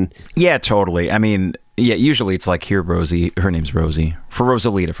passion? Yeah, totally. I mean, usually it's like, here, Rosie, her name's Rosie, for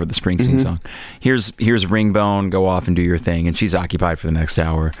Rosalita, for the Springsteen song. Here's Ringbone, go off and do your thing. And she's occupied for the next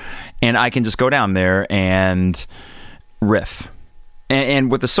hour. And I can just go down there and riff.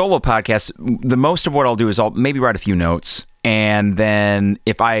 And with the solo podcast, the most of what I'll do is I'll maybe write a few notes. And then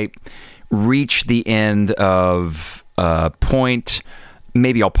if I reach the end of a point,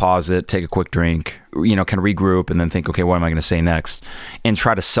 maybe I'll pause it, take a quick drink, kind of regroup, and then think, okay, what am I going to say next? And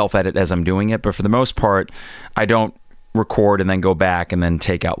try to self-edit as I'm doing it. But for the most part, I don't record and then go back and then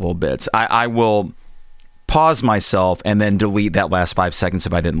take out little bits. I will pause myself and then delete that last 5 seconds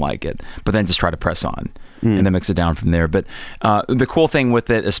if I didn't like it, but then just try to press on and then mix it down from there. But the cool thing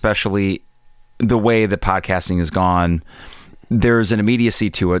with it, especially the way that podcasting has gone, there's an immediacy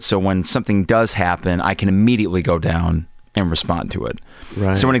to it. So when something does happen, I can immediately go down and respond to it.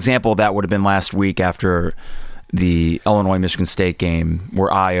 Right. So an example of that would have been last week after the Illinois-Michigan State game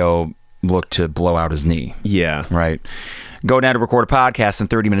where Io looked to blow out his knee. Yeah. Right. Go down to record a podcast, and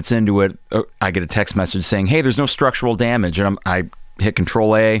 30 minutes into it, I get a text message saying, hey, there's no structural damage. And I hit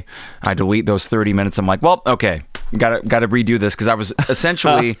Control-A. I delete those 30 minutes. I'm like, well, okay, got to redo this, because I was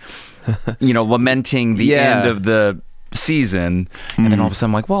essentially, lamenting the end of the season, and then all of a sudden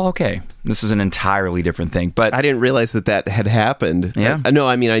I'm like, well, okay, this is an entirely different thing. But I didn't realize that had happened. Yeah.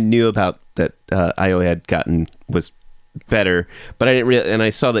 I knew about that. Io was better, but I didn't and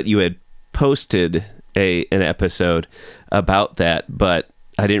I saw that you had posted an episode about that, but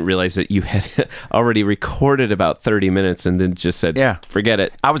I didn't realize that you had already recorded about 30 minutes and then just said, forget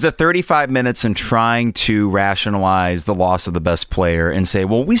it. I was at 35 minutes and trying to rationalize the loss of the best player and say,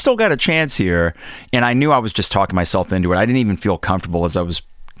 well, we still got a chance here. And I knew I was just talking myself into it. I didn't even feel comfortable as I was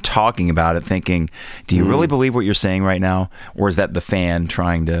talking about it thinking, do you really believe what you're saying right now? Or is that the fan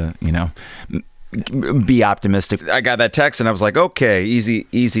trying to, be optimistic? I got that text and I was like, okay,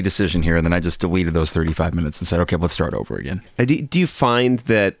 easy decision here. And then I just deleted those 35 minutes and said, okay, let's start over again. Do you find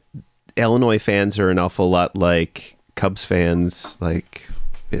that Illinois fans are an awful lot like Cubs fans? Like,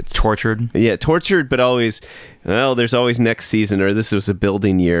 it's tortured? Yeah, tortured, but always, well, there's always next season, or this was a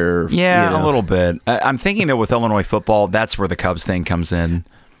building year. Yeah, a little bit. I'm thinking that with Illinois football, that's where the Cubs thing comes in.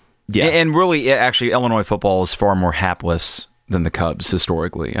 Yeah. And really, actually, Illinois football is far more hapless than the Cubs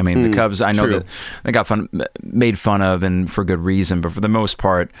historically. I mean, the Cubs, I know that they got made fun of, and for good reason, but for the most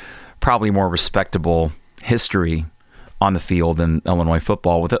part, probably more respectable history on the field than Illinois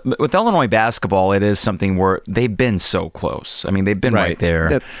football. With Illinois basketball, it is something where they've been so close. I mean, they've been right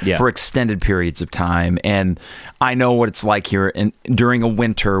there for extended periods of time, and I know what it's like here during a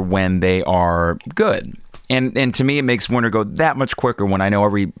winter when they are good. And to me, it makes winter go that much quicker when I know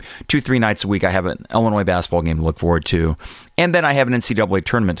every 2-3 nights a week I have an Illinois basketball game to look forward to. And then I have an NCAA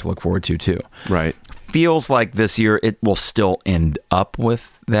tournament to look forward to, too. Right. Feels like this year it will still end up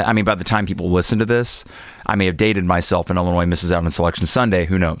with that. I mean, by the time people listen to this, I may have dated myself and Illinois misses out on Selection Sunday.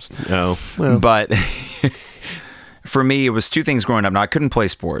 Who knows? Oh, well. But for me, it was two things growing up. Now, I couldn't play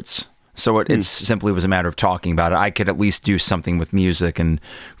sports. So it simply was a matter of talking about it. I could at least do something with music and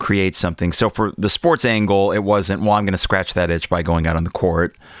create something. So for the sports angle, it wasn't, well, I'm going to scratch that itch by going out on the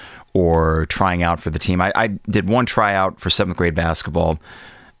court or trying out for the team. I did one tryout for 7th grade basketball,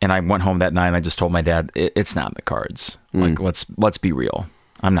 and I went home that night and I just told my dad, it's not in the cards. Like, let's be real.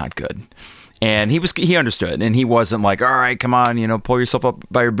 I'm not good. And he understood, and he wasn't like, all right, come on, pull yourself up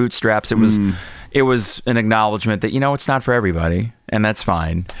by your bootstraps. It was an acknowledgement that, it's not for everybody, and that's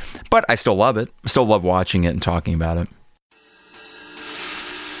fine. But I still love it. I still love watching it and talking about it.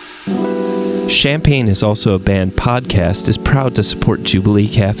 Champaign is Also a Band podcast is proud to support Jubilee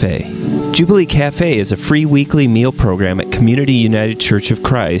Cafe. Jubilee Cafe is a free weekly meal program at Community United Church of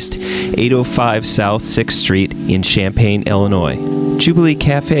Christ, 805 South 6th Street in Champaign, Illinois. Jubilee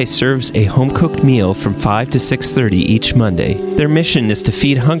Cafe serves a home-cooked meal from 5 to 6:30 each Monday. Their mission is to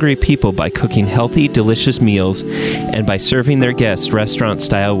feed hungry people by cooking healthy, delicious meals and by serving their guests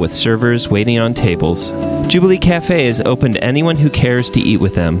restaurant-style with servers waiting on tables. Jubilee Cafe is open to anyone who cares to eat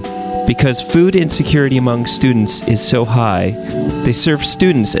with them. Because food insecurity among students is so high, they serve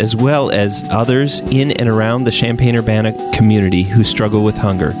students as well as others in and around the Champaign-Urbana community who struggle with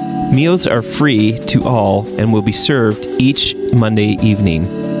hunger. Meals are free to all and will be served each Monday evening.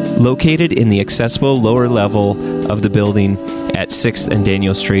 Located in the accessible lower level of the building at 6th and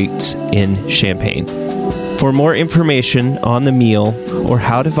Daniel Streets in Champaign. For more information on the meal or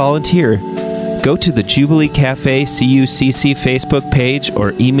how to volunteer, go to the Jubilee Cafe CUCC Facebook page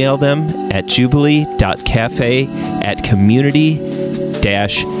or email them at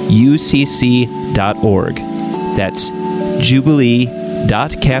jubilee.cafe@community-ucc.org. That's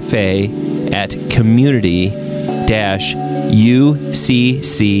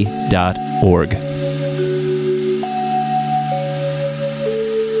jubilee.cafe@community-ucc.org.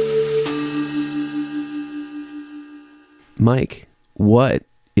 Mike, what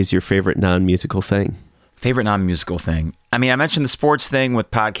is your favorite non-musical thing? Favorite non-musical thing? I mean, I mentioned the sports thing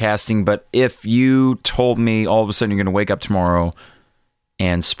with podcasting, but if you told me all of a sudden you're going to wake up tomorrow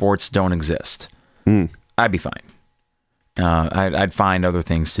and sports don't exist, I'd be fine. I'd find other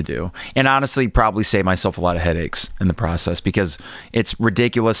things to do. And honestly, probably save myself a lot of headaches in the process, because it's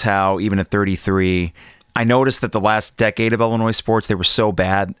ridiculous how even at 33, I noticed that the last decade of Illinois sports, they were so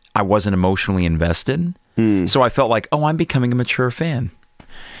bad, I wasn't emotionally invested. So I felt like, I'm becoming a mature fan.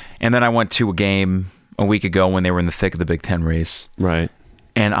 And then I went to a game a week ago when they were in the thick of the Big Ten race. Right.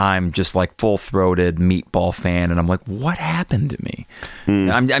 And I'm just like full-throated meatball fan. And I'm like, what happened to me?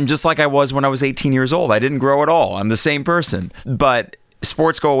 I'm just like I was when I was 18 years old. I didn't grow at all. I'm the same person. But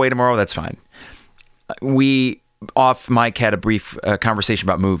sports go away tomorrow. That's fine. We, off mic, had a brief conversation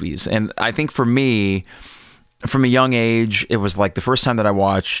about movies. And I think for me, from a young age, it was like the first time that I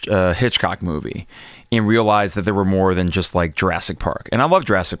watched a Hitchcock movie and realized that there were more than just like Jurassic Park. And I love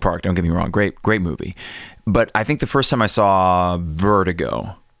Jurassic Park, don't get me wrong, great movie. But I think the first time I saw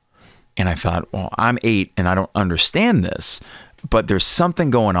Vertigo, and I thought, well, I'm 8 and I don't understand this, but there's something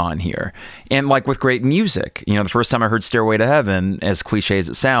going on here. And like with great music, the first time I heard Stairway to Heaven, as cliche as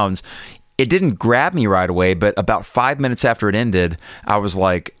it sounds, it didn't grab me right away, but about 5 minutes after it ended, I was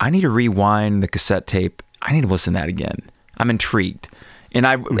like, I need to rewind the cassette tape. I need to listen to that again. I'm intrigued. And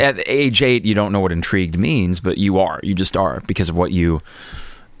at age 8, you don't know what intrigued means, but you just are, because of an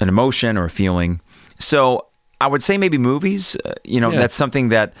emotion or a feeling. So I would say maybe movies, that's something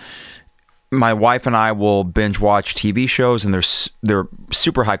that my wife and I will binge watch TV shows, and they're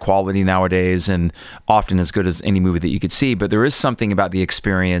super high quality nowadays, and often as good as any movie that you could see. But there is something about the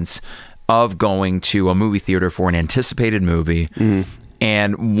experience of going to a movie theater for an anticipated movie.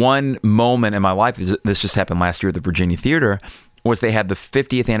 And one moment in my life, this just happened last year at the Virginia Theater, was they had the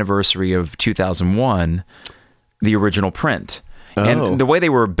 50th anniversary of 2001, the original print. Oh. And the way they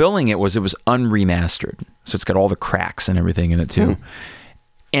were billing it was unremastered. So it's got all the cracks and everything in it too.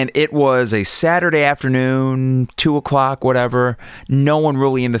 And it was a Saturday afternoon, 2:00, whatever. No one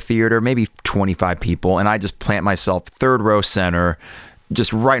really in the theater, maybe 25 people. And I just plant myself third row center,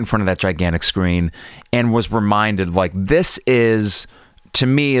 just right in front of that gigantic screen, and was reminded, like, this is, to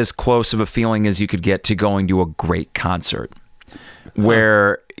me, as close of a feeling as you could get to going to a great concert,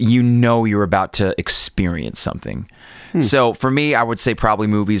 where you know you're about to experience something. So for me, I would say probably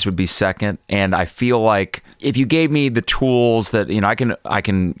movies would be second. And I feel like if you gave me the tools that, I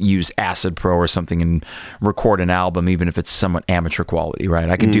can use Acid Pro or something and record an album, even if it's somewhat amateur quality, right?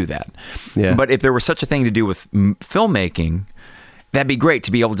 I could do that. Yeah. But if there was such a thing to do with filmmaking, that'd be great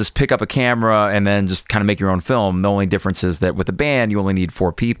to be able to just pick up a camera and then just kind of make your own film. The only difference is that with a band, you only need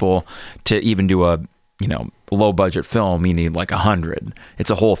 4 people to even do a, low budget film. You need like 100. It's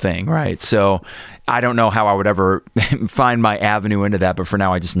a whole thing, right? So I don't know how I would ever find my avenue into that, but for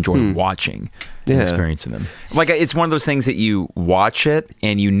now I just enjoy watching and experiencing them. Like, it's one of those things that you watch it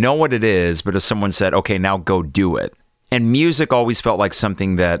and you know what it is, but if someone said, okay, now go do it. And music always felt like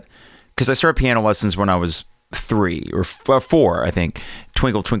something that, because I started piano lessons when I was 3 or 4, I think,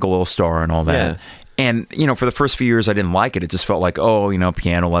 Twinkle Twinkle Little Star and all that. And, for the first few years, I didn't like it. It just felt like,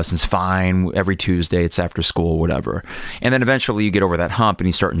 piano lessons, fine. Every Tuesday, it's after school, whatever. And then eventually you get over that hump and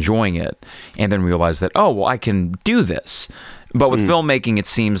you start enjoying it. And then realize that, I can do this. But with filmmaking, it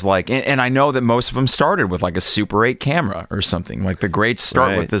seems like, and I know that most of them started with like a Super 8 camera or something. Like the greats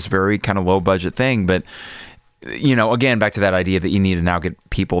start with this very kind of low budget thing. But, again, back to that idea that you need to now get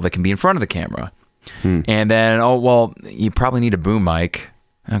people that can be in front of the camera. And then, you probably need a boom mic.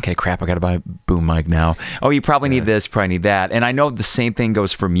 Okay, crap, I got to buy a boom mic now. You probably need this, probably need that. And I know the same thing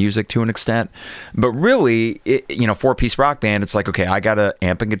goes for music to an extent. But really, 4-piece rock band, it's like, okay, I got an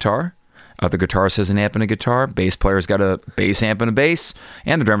amp and guitar. The guitarist has an amp and a guitar. Bass player's got a bass amp and a bass.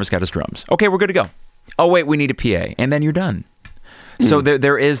 And the drummer's got his drums. Okay, we're good to go. Oh, wait, we need a PA. And then you're done. So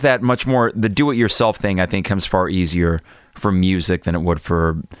there is that much more, the do-it-yourself thing, I think, comes far easier for music than it would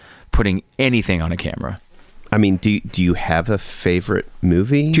for putting anything on a camera. I mean, do you have a favorite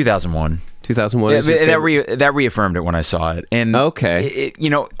movie? 2001. 2001 is that reaffirmed it when I saw it. And okay,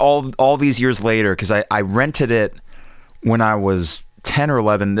 all these years later, because I rented it when I was 10 or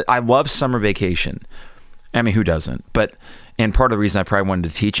 11. I love Summer Vacation. I mean, who doesn't? And part of the reason I probably went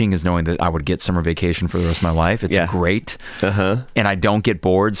into teaching is knowing that I would get Summer Vacation for the rest of my life. It's great. And I don't get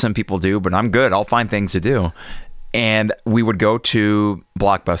bored. Some people do, but I'm good. I'll find things to do. And we would go to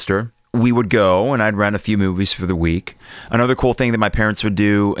Blockbuster. We would go and I'd rent a few movies for the week. Another cool thing that my parents would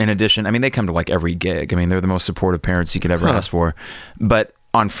do, in addition, I mean, they come to like every gig. I mean, they're the most supportive parents you could ever ask for. But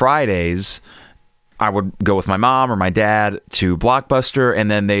on Fridays, I would go with my mom or my dad to Blockbuster, and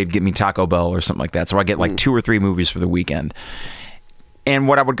then they'd get me Taco Bell or something like that. So I get like 2 or 3 movies for the weekend. And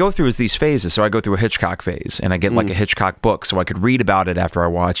what I would go through is these phases. So I go through a Hitchcock phase, and I get like a Hitchcock book so I could read about it after I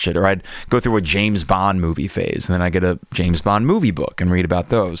watched it. Or I'd go through a James Bond movie phase, and then I get a James Bond movie book and read about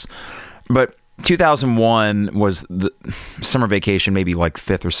those. But 2001 was the Summer Vacation, maybe like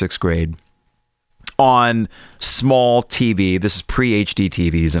 5th or 6th grade, on small TV. This is pre-HD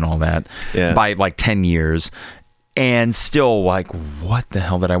TVs and all that, by like 10 years. And still like, what the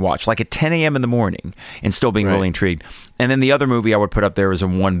hell did I watch? Like at 10 a.m. in the morning, and still being really intrigued. And then the other movie I would put up there is a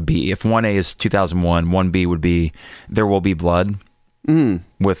 1B. If 1A is 2001, 1B would be There Will Be Blood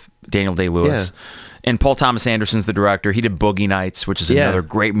with Daniel Day-Lewis. And Paul Thomas Anderson's the director. He did Boogie Nights, which is another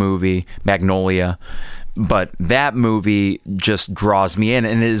great movie, Magnolia. But that movie just draws me in,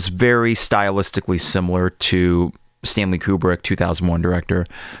 and it is very stylistically similar to Stanley Kubrick, 2001 director.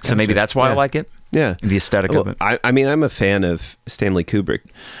 So maybe that's why I like it. Yeah. The aesthetic of it. I mean, I'm a fan of Stanley Kubrick.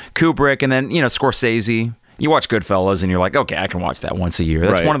 And then, Scorsese. You watch Goodfellas and you're like, okay, I can watch that once a year.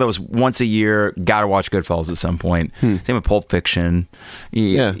 That's one of those once a year, gotta watch Goodfellas at some point. Same with Pulp Fiction.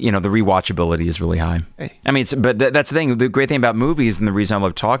 The rewatchability is really high. I mean, but that's the thing. The great thing about movies, and the reason I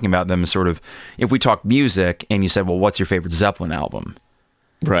love talking about them, is sort of, if we talk music and you said, well, what's your favorite Zeppelin album?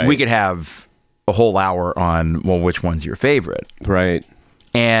 Right. We could have a whole hour on, well, which one's your favorite? Right.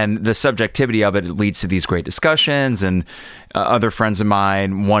 And the subjectivity of it leads to these great discussions. And other friends of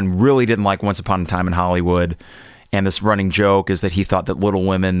mine, one really didn't like Once Upon a Time in Hollywood. And this running joke is that he thought that Little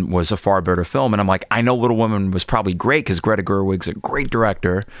Women was a far better film. And I'm like, I know Little Women was probably great because Greta Gerwig's a great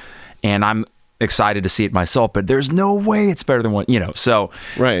director. and I'm excited to see it myself, but there's no way it's better than one, so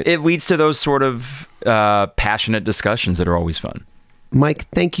Right. it leads to those sort of passionate discussions that are always fun. Mike,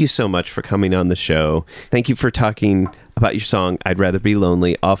 thank you so much for coming on the show. Thank you for talking about your song, I'd Rather Be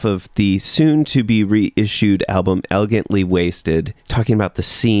Lonely, off of the soon-to-be reissued album, Elegantly Wasted, talking about the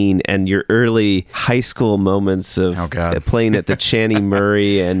scene and your early high school moments of playing at the Channing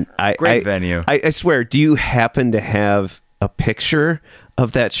Murray. And Great venue. I swear, do you happen to have a picture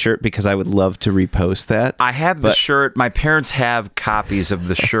of that shirt? Because I would love to repost that. I have the shirt. My parents have copies of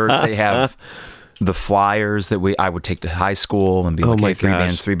the shirts. They have the flyers that I would take to high school and be like, hey, 3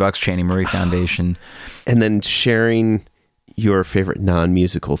 bands, $3, Channing Murray Foundation. And then sharing your favorite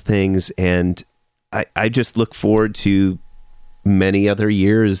non-musical things. And I just look forward to many other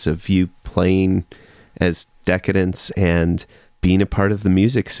years of you playing as Decadence and being a part of the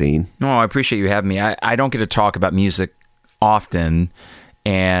music scene. No, I appreciate you having me. I don't get to talk about music often.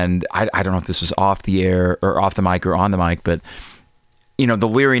 And I don't know if this was off the air or off the mic or on the mic, but the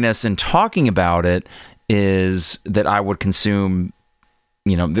leeriness in talking about it is that I would consume,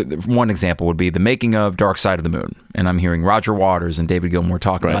 one example would be the making of Dark Side of the Moon. And I'm hearing Roger Waters and David Gilmour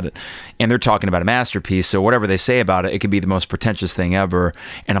talking about it. And they're talking about a masterpiece. So whatever they say about it, it could be the most pretentious thing ever.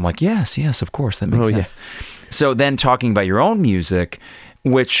 And I'm like, yes, of course, that makes sense. Yeah. So then talking about your own music,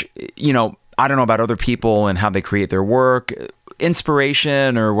 which, I don't know about other people and how they create their work.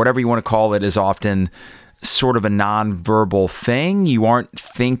 Inspiration or whatever you want to call it is often sort of a non-verbal thing. You aren't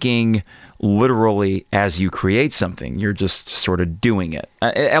thinking literally as you create something. You're just sort of doing it.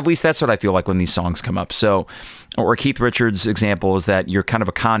 At least that's what I feel like when these songs come up. So, or Keith Richards' example is that you're kind of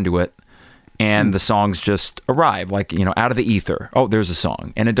a conduit and the songs just arrive like, out of the ether. Oh, there's a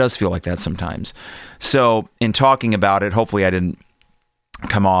song. And it does feel like that sometimes. So in talking about it, hopefully I didn't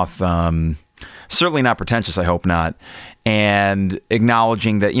come off, certainly not pretentious. I hope not. And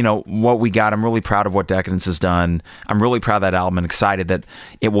acknowledging that, what we got, I'm really proud of what Decadence has done. I'm really proud of that album and excited that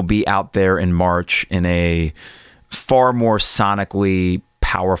it will be out there in March in a far more sonically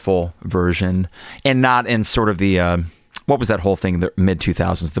powerful version and not in sort of the, what was that whole thing, the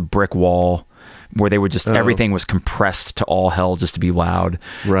mid-2000s, the brick wall, where they would just, everything was compressed to all hell just to be loud.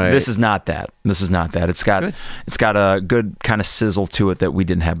 Right. This is not that. It's got a good kind of sizzle to it that we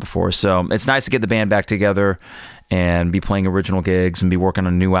didn't have before. So it's nice to get the band back together and be playing original gigs and be working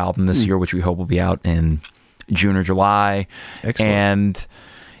on a new album this year, which we hope will be out in June or July. Excellent. And,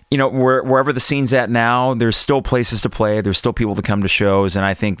 wherever the scene's at now, there's still places to play. There's still people to come to shows. And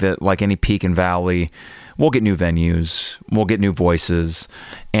I think that like any peak and valley, we'll get new venues, we'll get new voices.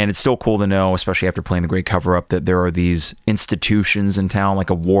 And it's still cool to know, especially after playing the Great Cover-Up, that there are these institutions in town, like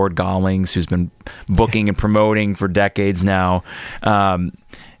a Ward Gollings, who's been booking and promoting for decades now.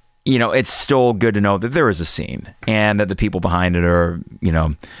 It's still good to know that there is a scene and that the people behind it are,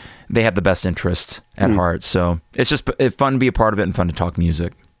 they have the best interest at heart. So it's just fun to be a part of it and fun to talk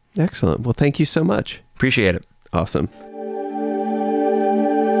music. Excellent. Well, thank you so much. Appreciate it. Awesome.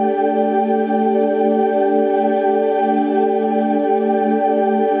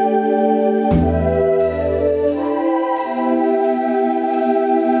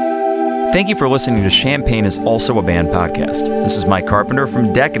 Thank you for listening to Champaign is Also a Band podcast. This is Mike Carpenter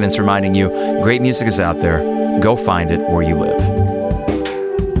from Decadence reminding you great music is out there. Go find it where you live.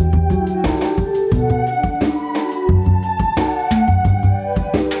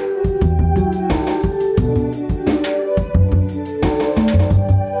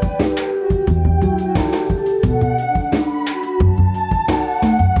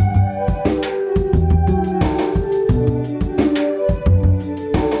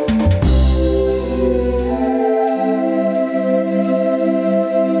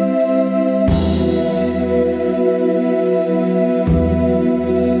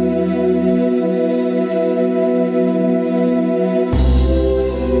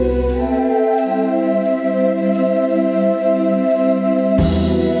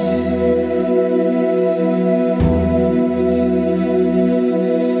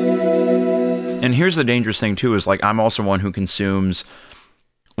 And here's the dangerous thing too, is like, I'm also one who consumes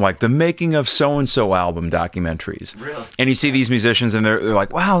like the making of so-and-so album documentaries. Really? And you see these musicians and they're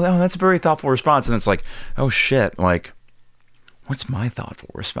like, wow, that's a very thoughtful response. And it's like, oh shit, like, what's my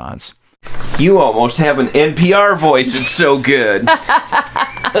thoughtful response? You almost have an NPR voice. It's so good.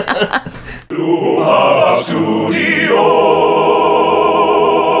 Studio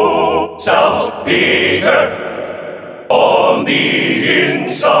South Peter on the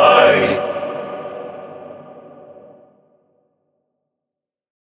inside.